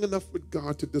long enough with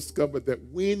God to discover that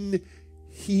when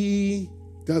he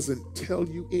doesn't tell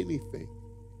you anything,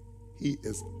 he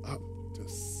is up to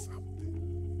something.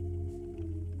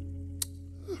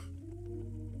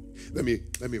 Let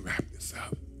me wrap this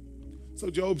up. So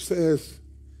Job says,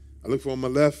 I look for on my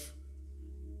left,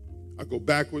 I go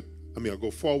backward, I go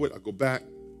forward, I go back,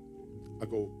 I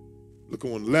go look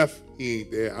on the left, he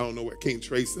ain't there, I don't know where, I can't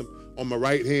trace him. On my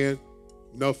right hand,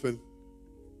 nothing.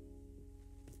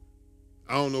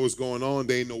 I don't know what's going on,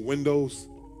 there ain't no windows.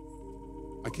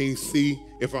 I can't see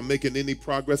if I'm making any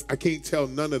progress. I can't tell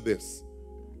none of this.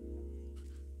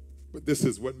 But this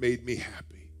is what made me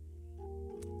happy.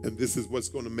 And this is what's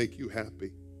going to make you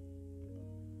happy.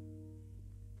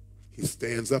 He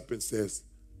stands up and says,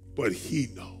 but he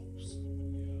knows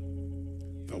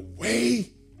the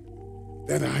way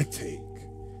that I take.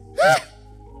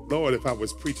 Lord, if I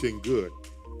was preaching good.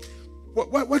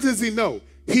 What does he know?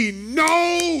 He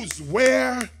knows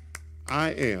where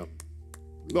I am.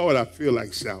 Lord, I feel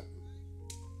like shouting.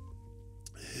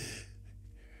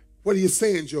 What are you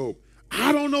saying, Job?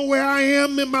 I don't know where I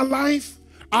am in my life.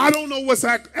 I don't know what's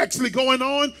actually going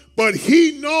on, but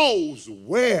he knows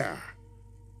where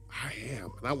I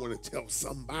am. And I want to tell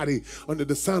somebody under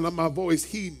the sound of my voice,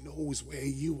 he knows where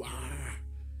you are.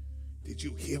 Did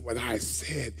you hear what I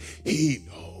said? He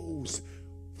knows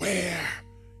where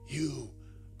you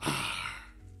are.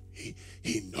 He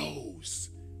knows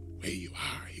where you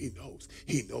are. He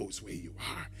knows where you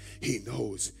are. He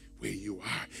knows where you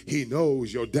are. He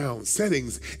knows your down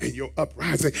settings and your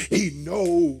uprising. He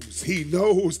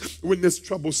knows when this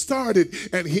trouble started,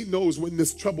 and he knows when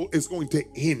this trouble is going to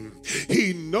end.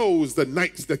 He knows the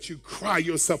nights that you cry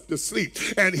yourself to sleep,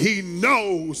 and he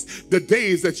knows the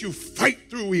days that you fight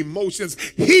through emotions.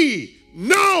 He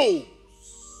knows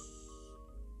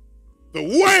the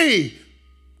way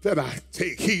that I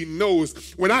take. He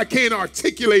knows when I can't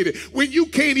articulate it, when you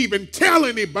can't even tell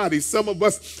anybody. Some of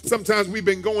us, sometimes we've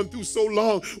been going through so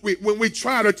long, when we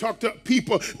try to talk to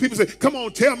people say, come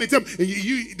on, tell me. And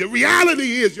the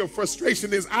reality is, your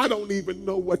frustration is, I don't even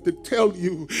know what to tell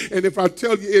you. And if I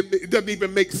tell you, it doesn't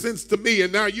even make sense to me.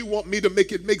 And now you want me to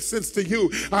make it make sense to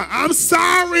you. I'm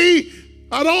sorry.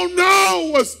 I don't know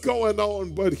what's going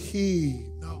on, but he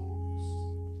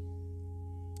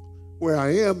where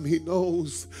I am. He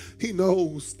knows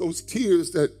those tears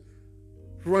that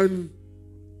run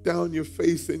down your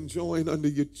face and join under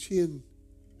your chin,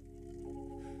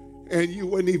 and you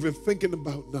weren't even thinking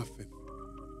about nothing,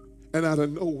 and out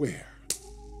of nowhere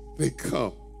they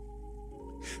come.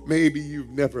 Maybe you've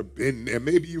never been there.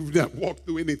 Maybe you've not walked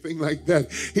through anything like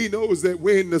that. He knows that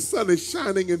when the sun is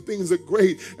shining and things are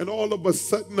great, and all of a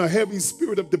sudden a heavy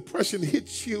spirit of depression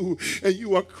hits you, and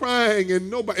you are crying,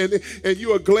 and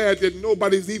you are glad that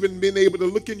nobody's even been able to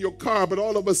look in your car, but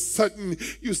all of a sudden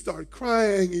you start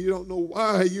crying, and you don't know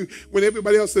why. When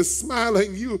everybody else is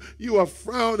smiling, you are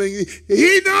frowning.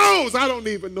 He knows. I don't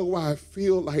even know why I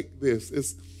feel like this.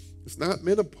 It's not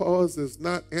menopause. It's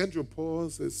not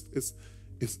andropause. It's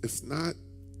not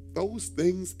those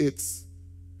things.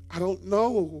 I don't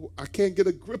know. I can't get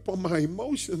a grip on my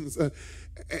emotions.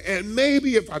 And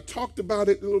maybe if I talked about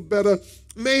it a little better,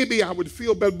 maybe I would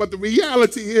feel better. But the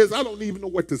reality is, I don't even know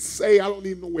what to say. I don't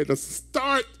even know where to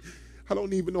start. I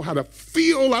don't even know how to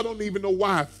feel. I don't even know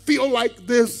why I feel like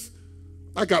this.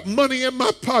 I got money in my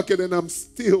pocket and I'm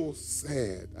still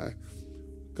sad.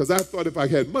 Because I thought if I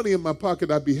had money in my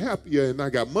pocket, I'd be happier, and I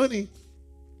got money.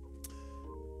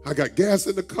 I got gas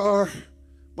in the car,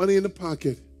 money in the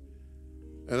pocket,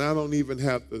 and I don't even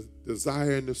have the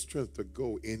desire and the strength to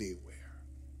go anywhere.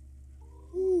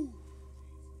 Woo.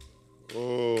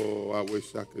 Oh, I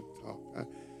wish I could talk.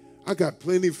 I got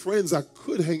plenty of friends I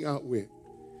could hang out with,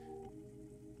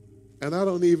 and I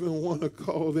don't even want to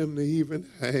call them to even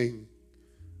hang.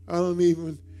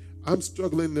 I'm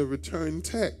struggling to return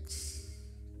texts.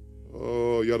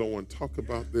 Oh, y'all don't want to talk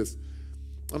about this.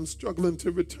 I'm struggling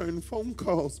to return phone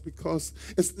calls because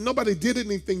nobody did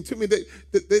anything to me. They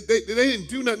didn't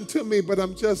do nothing to me, but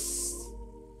I'm just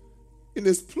in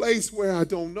this place where I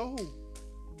don't know.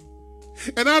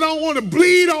 And I don't want to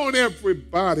bleed on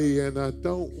everybody, and I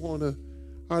don't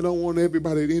want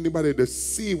anybody to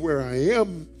see where I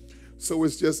am. So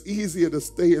it's just easier to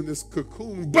stay in this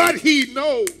cocoon. But he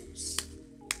knows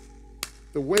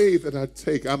the way that I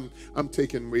take. I'm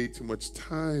taking way too much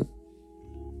time.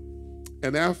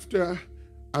 And after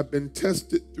I've been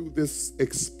tested through this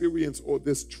experience or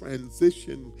this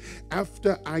transition,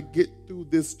 after I get through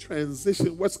this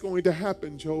transition, what's going to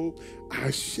happen, Job? I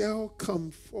shall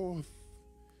come forth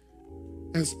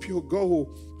as pure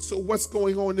gold. So what's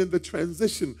going on in the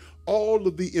transition? All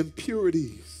of the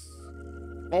impurities,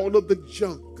 all of the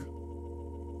junk,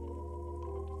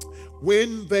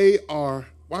 when they are,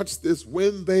 watch this,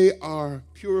 when they are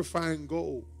purifying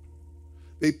gold,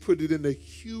 they put it in a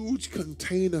huge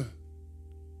container,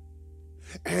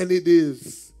 and it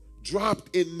is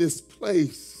dropped in this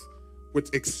place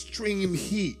with extreme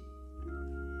heat,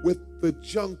 with the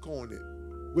junk on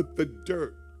it, with the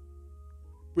dirt,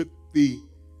 with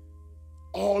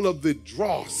all of the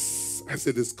dross, as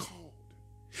it is called.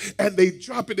 And they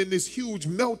drop it in this huge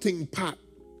melting pot.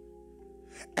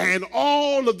 And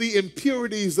all of the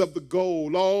impurities of the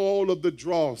gold, all of the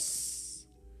dross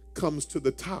comes to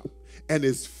the top and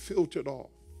is filtered off.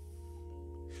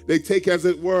 They take, as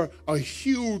it were, a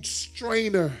huge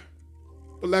strainer,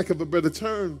 for lack of a better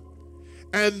term,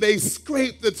 and they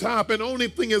scrape the top, and only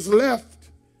thing is left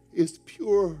is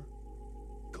pure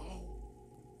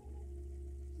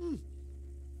gold.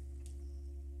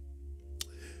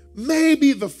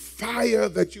 Maybe the fire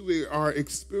that you are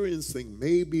experiencing,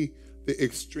 maybe the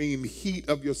extreme heat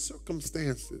of your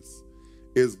circumstances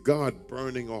is God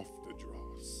burning off the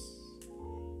dross.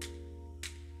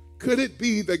 Could it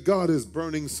be that God is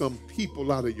burning some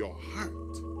people out of your heart?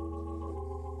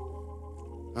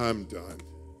 I'm done.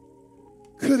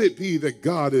 Could it be that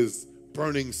God is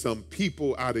burning some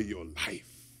people out of your life?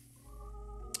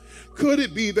 Could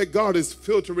it be that God is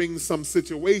filtering some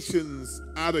situations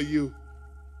out of you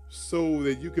so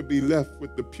that you could be left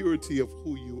with the purity of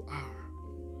who you are?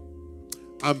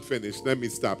 I'm finished. Let me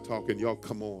stop talking. Y'all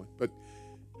come on. But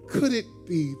could it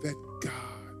be that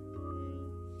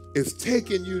God is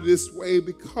taking you this way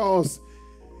because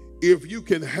if you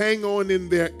can hang on in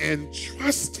there and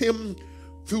trust him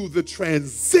through the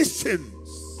transitions,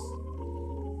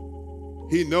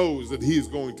 he knows that he's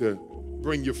going to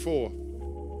bring you forth.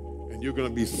 And you're going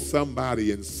to be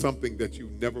somebody and something that you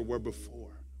never were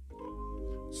before.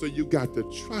 So you got to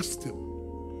trust him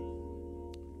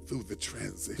through the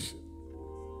transition.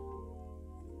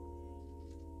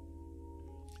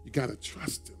 You got to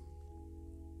trust him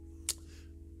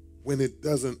when it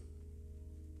doesn't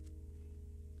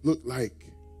look like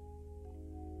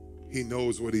he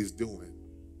knows what he's doing.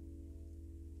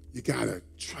 You got to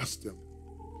trust him.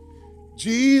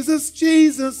 Jesus,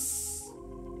 Jesus,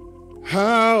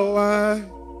 how I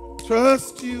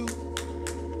trust you.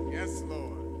 Yes,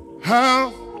 Lord.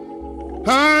 How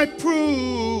I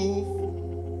prove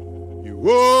you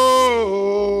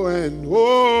more and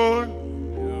more.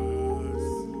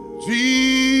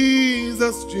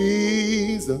 Jesus,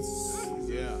 Jesus.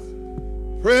 Yeah.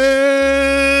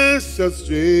 Precious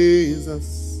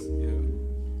Jesus. Yeah.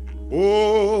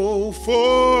 Oh,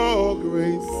 for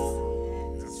grace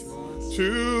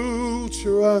to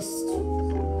trust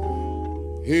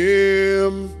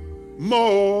him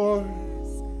more.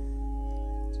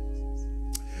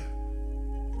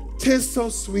 'Tis so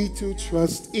sweet to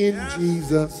trust in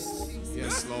Jesus.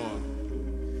 Yes, Lord.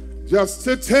 Just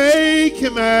to take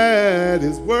him at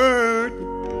his word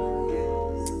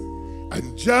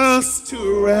and just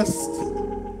to rest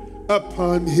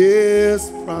upon his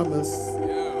promise.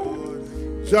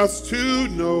 Just to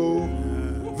know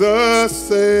thus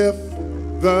saith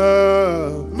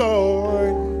the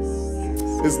Lord.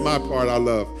 This is my part I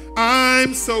love.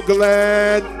 I'm so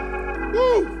glad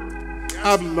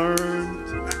I've learned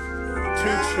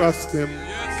to trust him.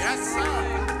 Yes, sir.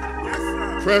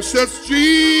 Precious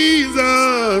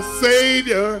Jesus,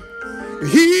 Savior,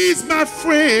 he's my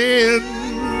friend.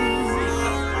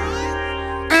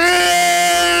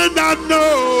 And I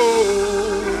know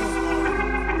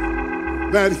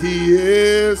that he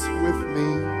is with me.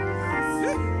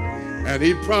 And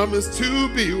he promised to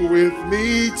be with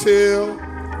me till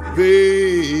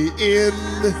the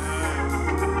end.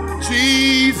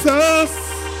 Jesus,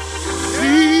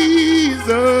 Jesus,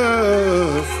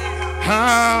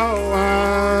 how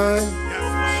I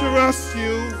trust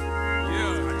you.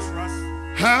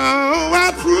 How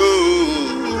I prove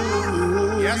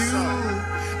you.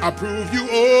 I prove you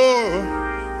o'er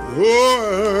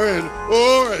and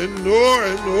o'er and o'er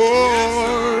and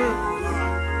o'er.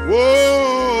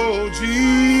 Whoa,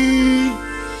 Jesus,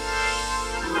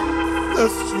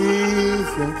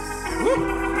 Jesus,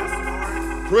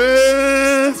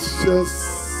 precious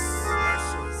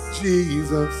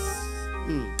Jesus.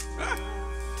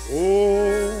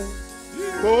 Oh,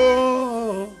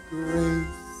 for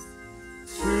grace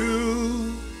to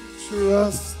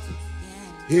trust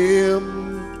him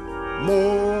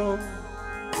more.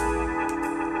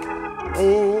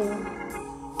 Oh,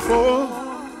 for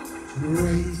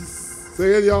grace.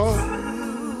 Say it, y'all.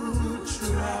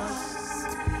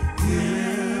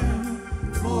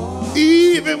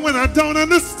 Even when I don't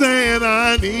understand,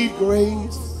 I need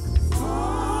grace.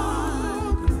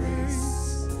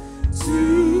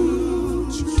 To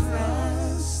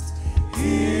trust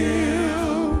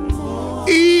him more.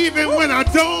 Even when I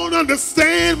don't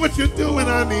understand what you're doing,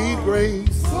 I need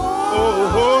grace.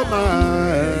 Oh,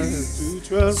 my, to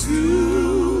trust.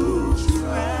 To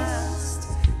trust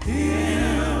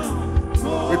him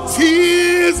more. With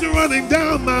tears running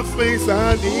down my face,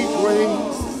 I need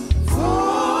grace.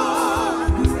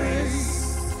 For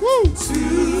grace. Woo.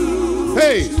 To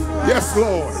Hey, yes,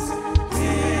 Lord.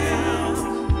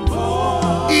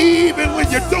 Even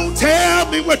when you don't tell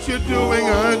me what you're doing,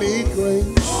 I need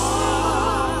grace.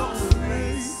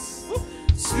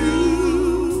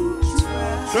 To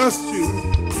Trust you.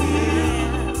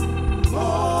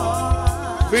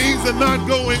 Things are not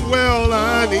going well,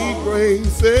 I need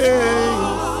grace. Hey.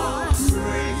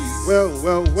 Well.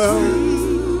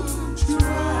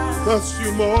 Trust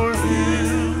you more.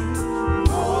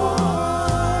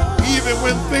 Even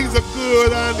when things are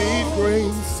good, I need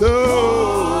grace. So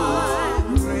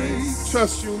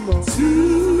trust you more.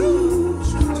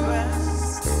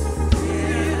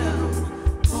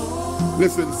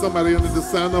 Listen, somebody under the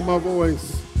sound of my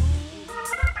voice.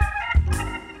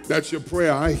 That's your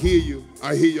prayer. I hear you.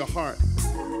 I hear your heart.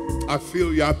 I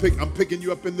feel you. I'm picking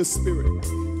you up in the spirit.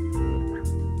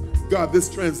 God, this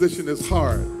transition is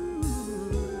hard.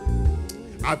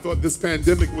 I thought this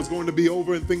pandemic was going to be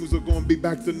over and things were going to be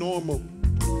back to normal.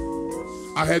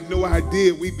 I had no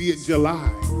idea we'd be in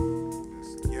July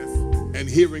and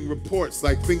hearing reports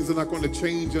like things are not going to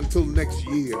change until next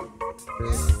year.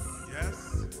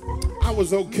 I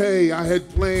was okay. I had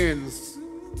plans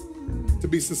to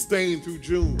be sustained through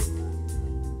June.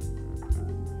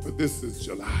 But this is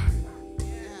July.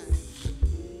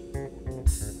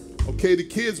 Okay, the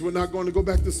kids were not going to go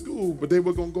back to school, but they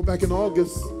were going to go back in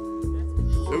August.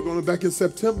 They were going back in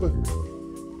September.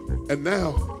 And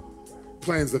now,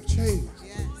 plans have changed.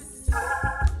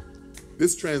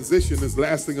 This transition is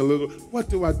lasting a little. What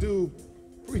do I do,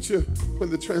 preacher, when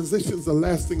the transitions are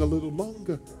lasting a little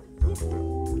longer?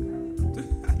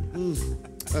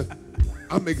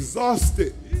 I'm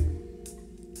exhausted.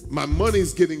 My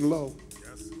money's getting low.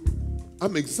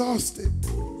 I'm exhausted.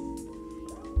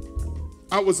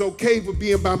 I was okay with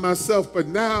being by myself, but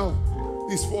now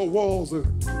these four walls are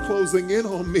closing in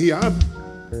on me. I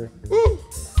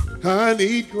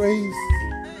need grace.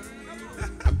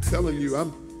 I'm telling you,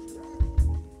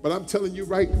 but I'm telling you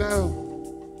right now,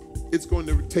 it's going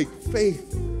to take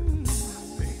faith.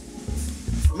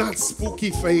 Not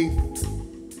spooky faith.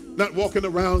 Not walking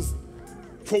around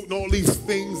quoting all these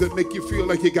things that make you feel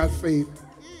like you got faith.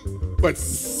 But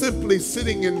simply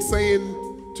sitting and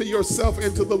saying to yourself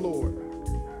and to the Lord,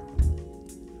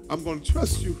 I'm going to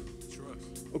trust you.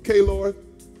 Okay, Lord.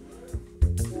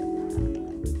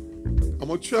 I'm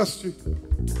going to trust you.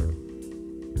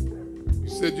 You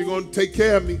said you're going to take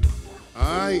care of me. All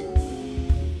right.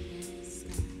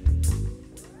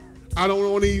 I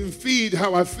don't want to even feed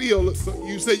how I feel. So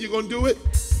you said you're going to do it?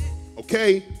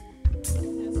 Okay.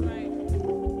 That's right.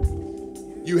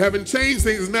 You haven't changed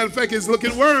things. As a matter of fact, it's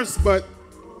looking worse, but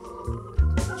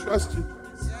trust you.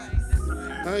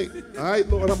 All right,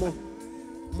 Lord, I'm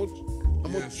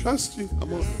going to trust you.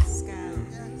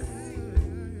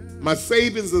 My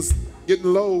savings is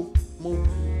getting low.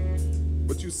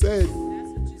 But you said. That's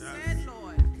what you said,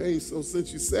 Lord. Okay, so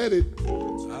since you said it,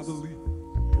 I believe.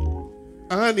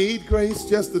 I need grace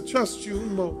just to trust you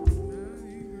more.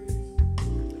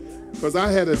 Because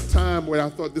I had a time where I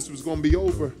thought this was going to be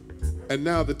over, and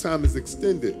now the time is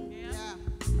extended. Yeah.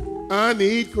 I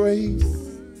need grace.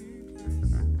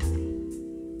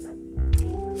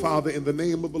 Father, in the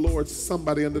name of the Lord,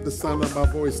 somebody under the sound of my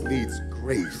voice needs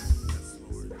grace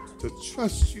to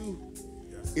trust you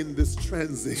in this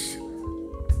transition.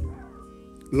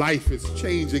 Life is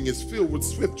changing. It's filled with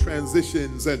swift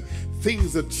transitions, and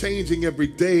things are changing every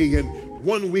day. And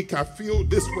one week I feel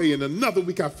this way, and another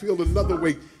week I feel another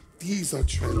way. These are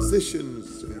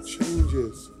transitions and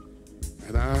changes,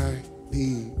 and I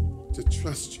need to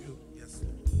trust you.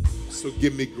 So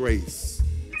give me grace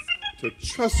to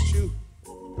trust you.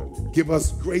 Give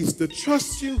us grace to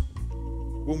trust you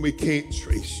when we can't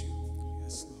trace you.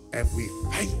 And we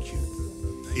thank you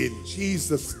in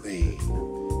Jesus' name.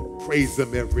 Praise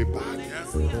him, everybody.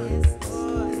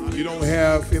 If you don't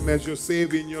have him as your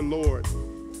Savior and your Lord,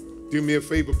 do me a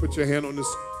favor, put your hand on this,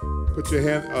 put your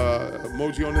hand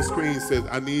emoji on the screen. Says,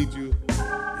 I need you.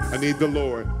 I need the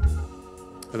Lord.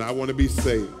 And I want to be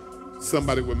saved.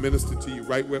 Somebody will minister to you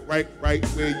right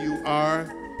where you are,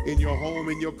 in your home,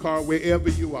 in your car, wherever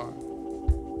you are.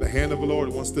 The hand of the Lord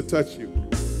wants to touch you.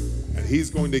 And he's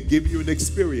going to give you an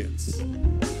experience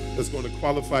that's going to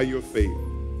qualify your faith.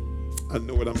 I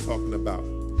know what I'm talking about.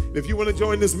 If you want to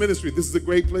join this ministry, this is a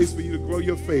great place for you to grow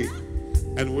your faith,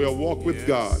 and we'll walk with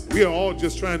God. We are all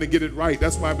just trying to get it right.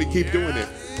 That's why we keep doing it.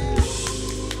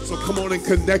 So come on and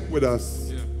connect with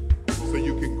us so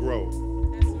you can grow.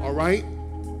 All right?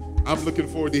 I'm looking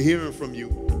forward to hearing from you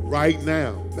right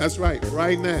now. That's right,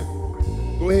 right now.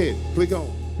 Go ahead, click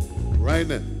on right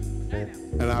now.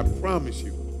 And I promise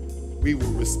you, we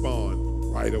will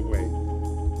respond right away.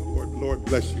 Lord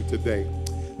bless you today.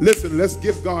 Listen, let's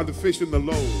give God the fish and the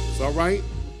loaves, all right?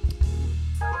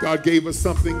 God gave us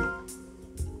something,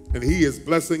 and he is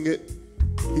blessing it.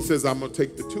 He says, I'm going to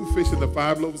take the 2 fish and the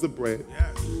 5 loaves of bread,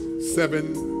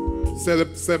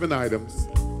 7 items.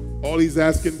 All he's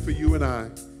asking for you and I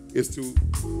is to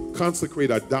consecrate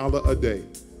 $1 a day,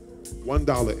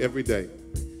 $1 every day.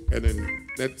 And in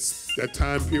that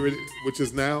time period, which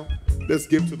is now, let's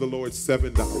give to the Lord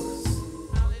 $7.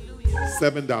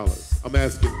 $7. I'm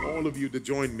asking all of you to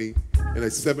join me in a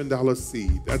 $7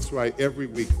 seed. That's right, every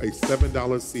week, a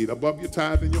 $7 seed. Above your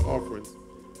tithe and your offerings,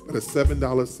 but a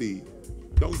 $7 seed.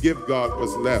 Don't give God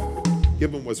what's left.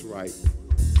 Give him what's right.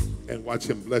 And watch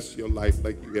him bless your life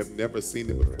like you have never seen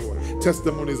it before.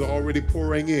 Testimonies are already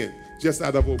pouring in. Just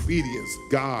out of obedience,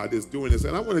 God is doing this.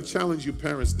 And I want to challenge you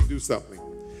parents to do something.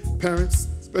 Parents,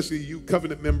 especially you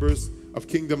covenant members of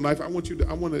Kingdom Life, I want you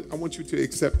to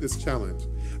accept this challenge.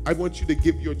 I want you to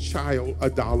give your child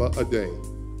 $1 a day.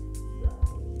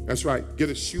 That's right. Get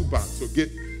a shoebox or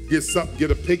get something,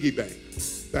 get a piggy bank.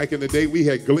 Back in the day, we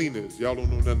had gleaners. Y'all don't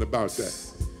know nothing about that.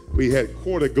 We had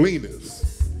quarter gleaners.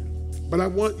 But I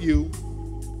want you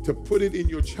to put it in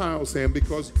your child's hand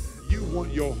because you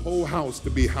want your whole house to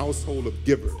be a household of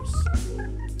givers.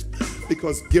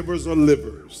 Because givers are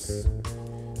livers.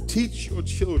 Teach your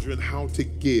children how to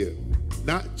give,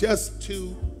 not just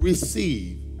to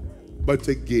receive, but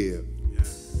to give.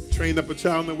 Train up a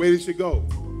child in the way they should go.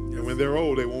 And when they're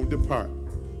old, they won't depart.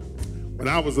 When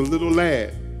I was a little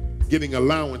lad, getting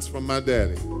allowance from my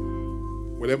daddy,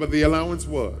 whatever the allowance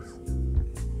was,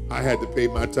 I had to pay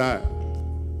my tithe.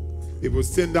 If it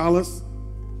was $10,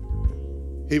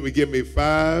 he would give me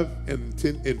 5 and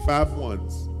 5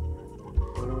 ones,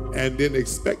 and then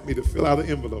expect me to fill out an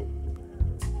envelope.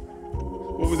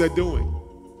 What was that doing?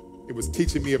 It was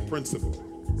teaching me a principle.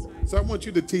 So I want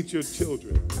you to teach your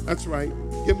children. That's right.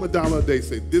 Give them $1 a day.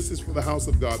 Say, this is for the house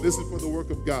of God. This is for the work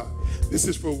of God. This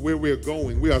is for where we're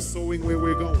going. We are sowing where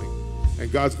we're going.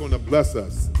 And God's going to bless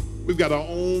us. We've got our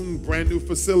own brand new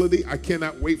facility. I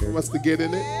cannot wait for us to get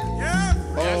in it.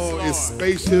 Oh, it's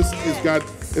spacious.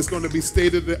 It's going to be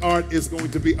state of the art. It's going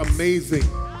to be amazing.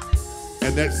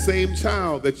 And that same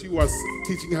child that you are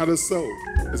teaching how to sew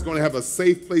is going to have a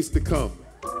safe place to come.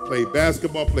 Play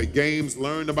basketball, play games,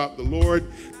 learn about the Lord,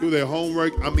 do their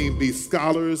homework. I mean, be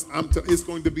scholars. It's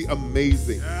going to be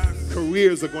amazing. Yes.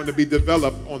 Careers are going to be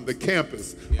developed on the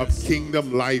campus of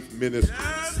Kingdom Life Ministries.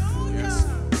 Yes.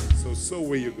 So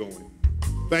where you're going.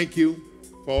 Thank you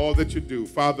for all that you do.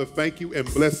 Father, thank you and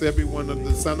bless everyone under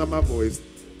the sound of my voice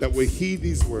that will heed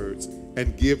these words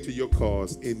and give to your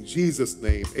cause. In Jesus'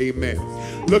 name, amen.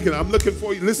 I'm looking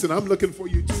for you. Listen, I'm looking for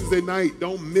you Tuesday night.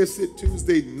 Don't miss it.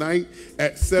 Tuesday night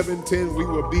at 7:10. We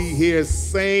will be here.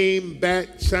 Same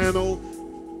bat channel,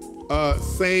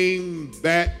 same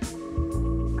bat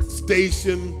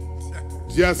station,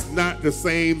 just not the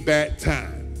same bat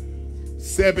time.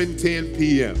 7:10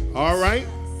 p.m. All right?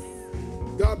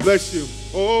 God bless you.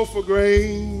 Oh, for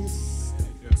grace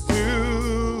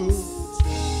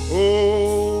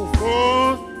for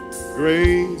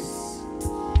grace.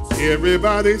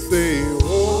 Everybody say,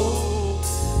 oh,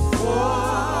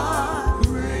 for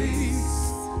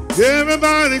grace.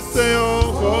 Everybody say,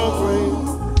 oh, for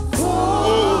grace.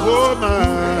 Oh, for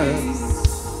my.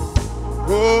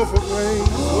 Oh, for grace.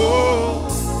 Oh,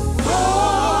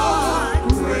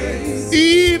 for grace.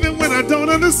 Even when I don't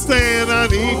understand, I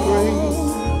need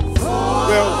grace.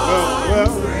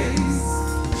 Well.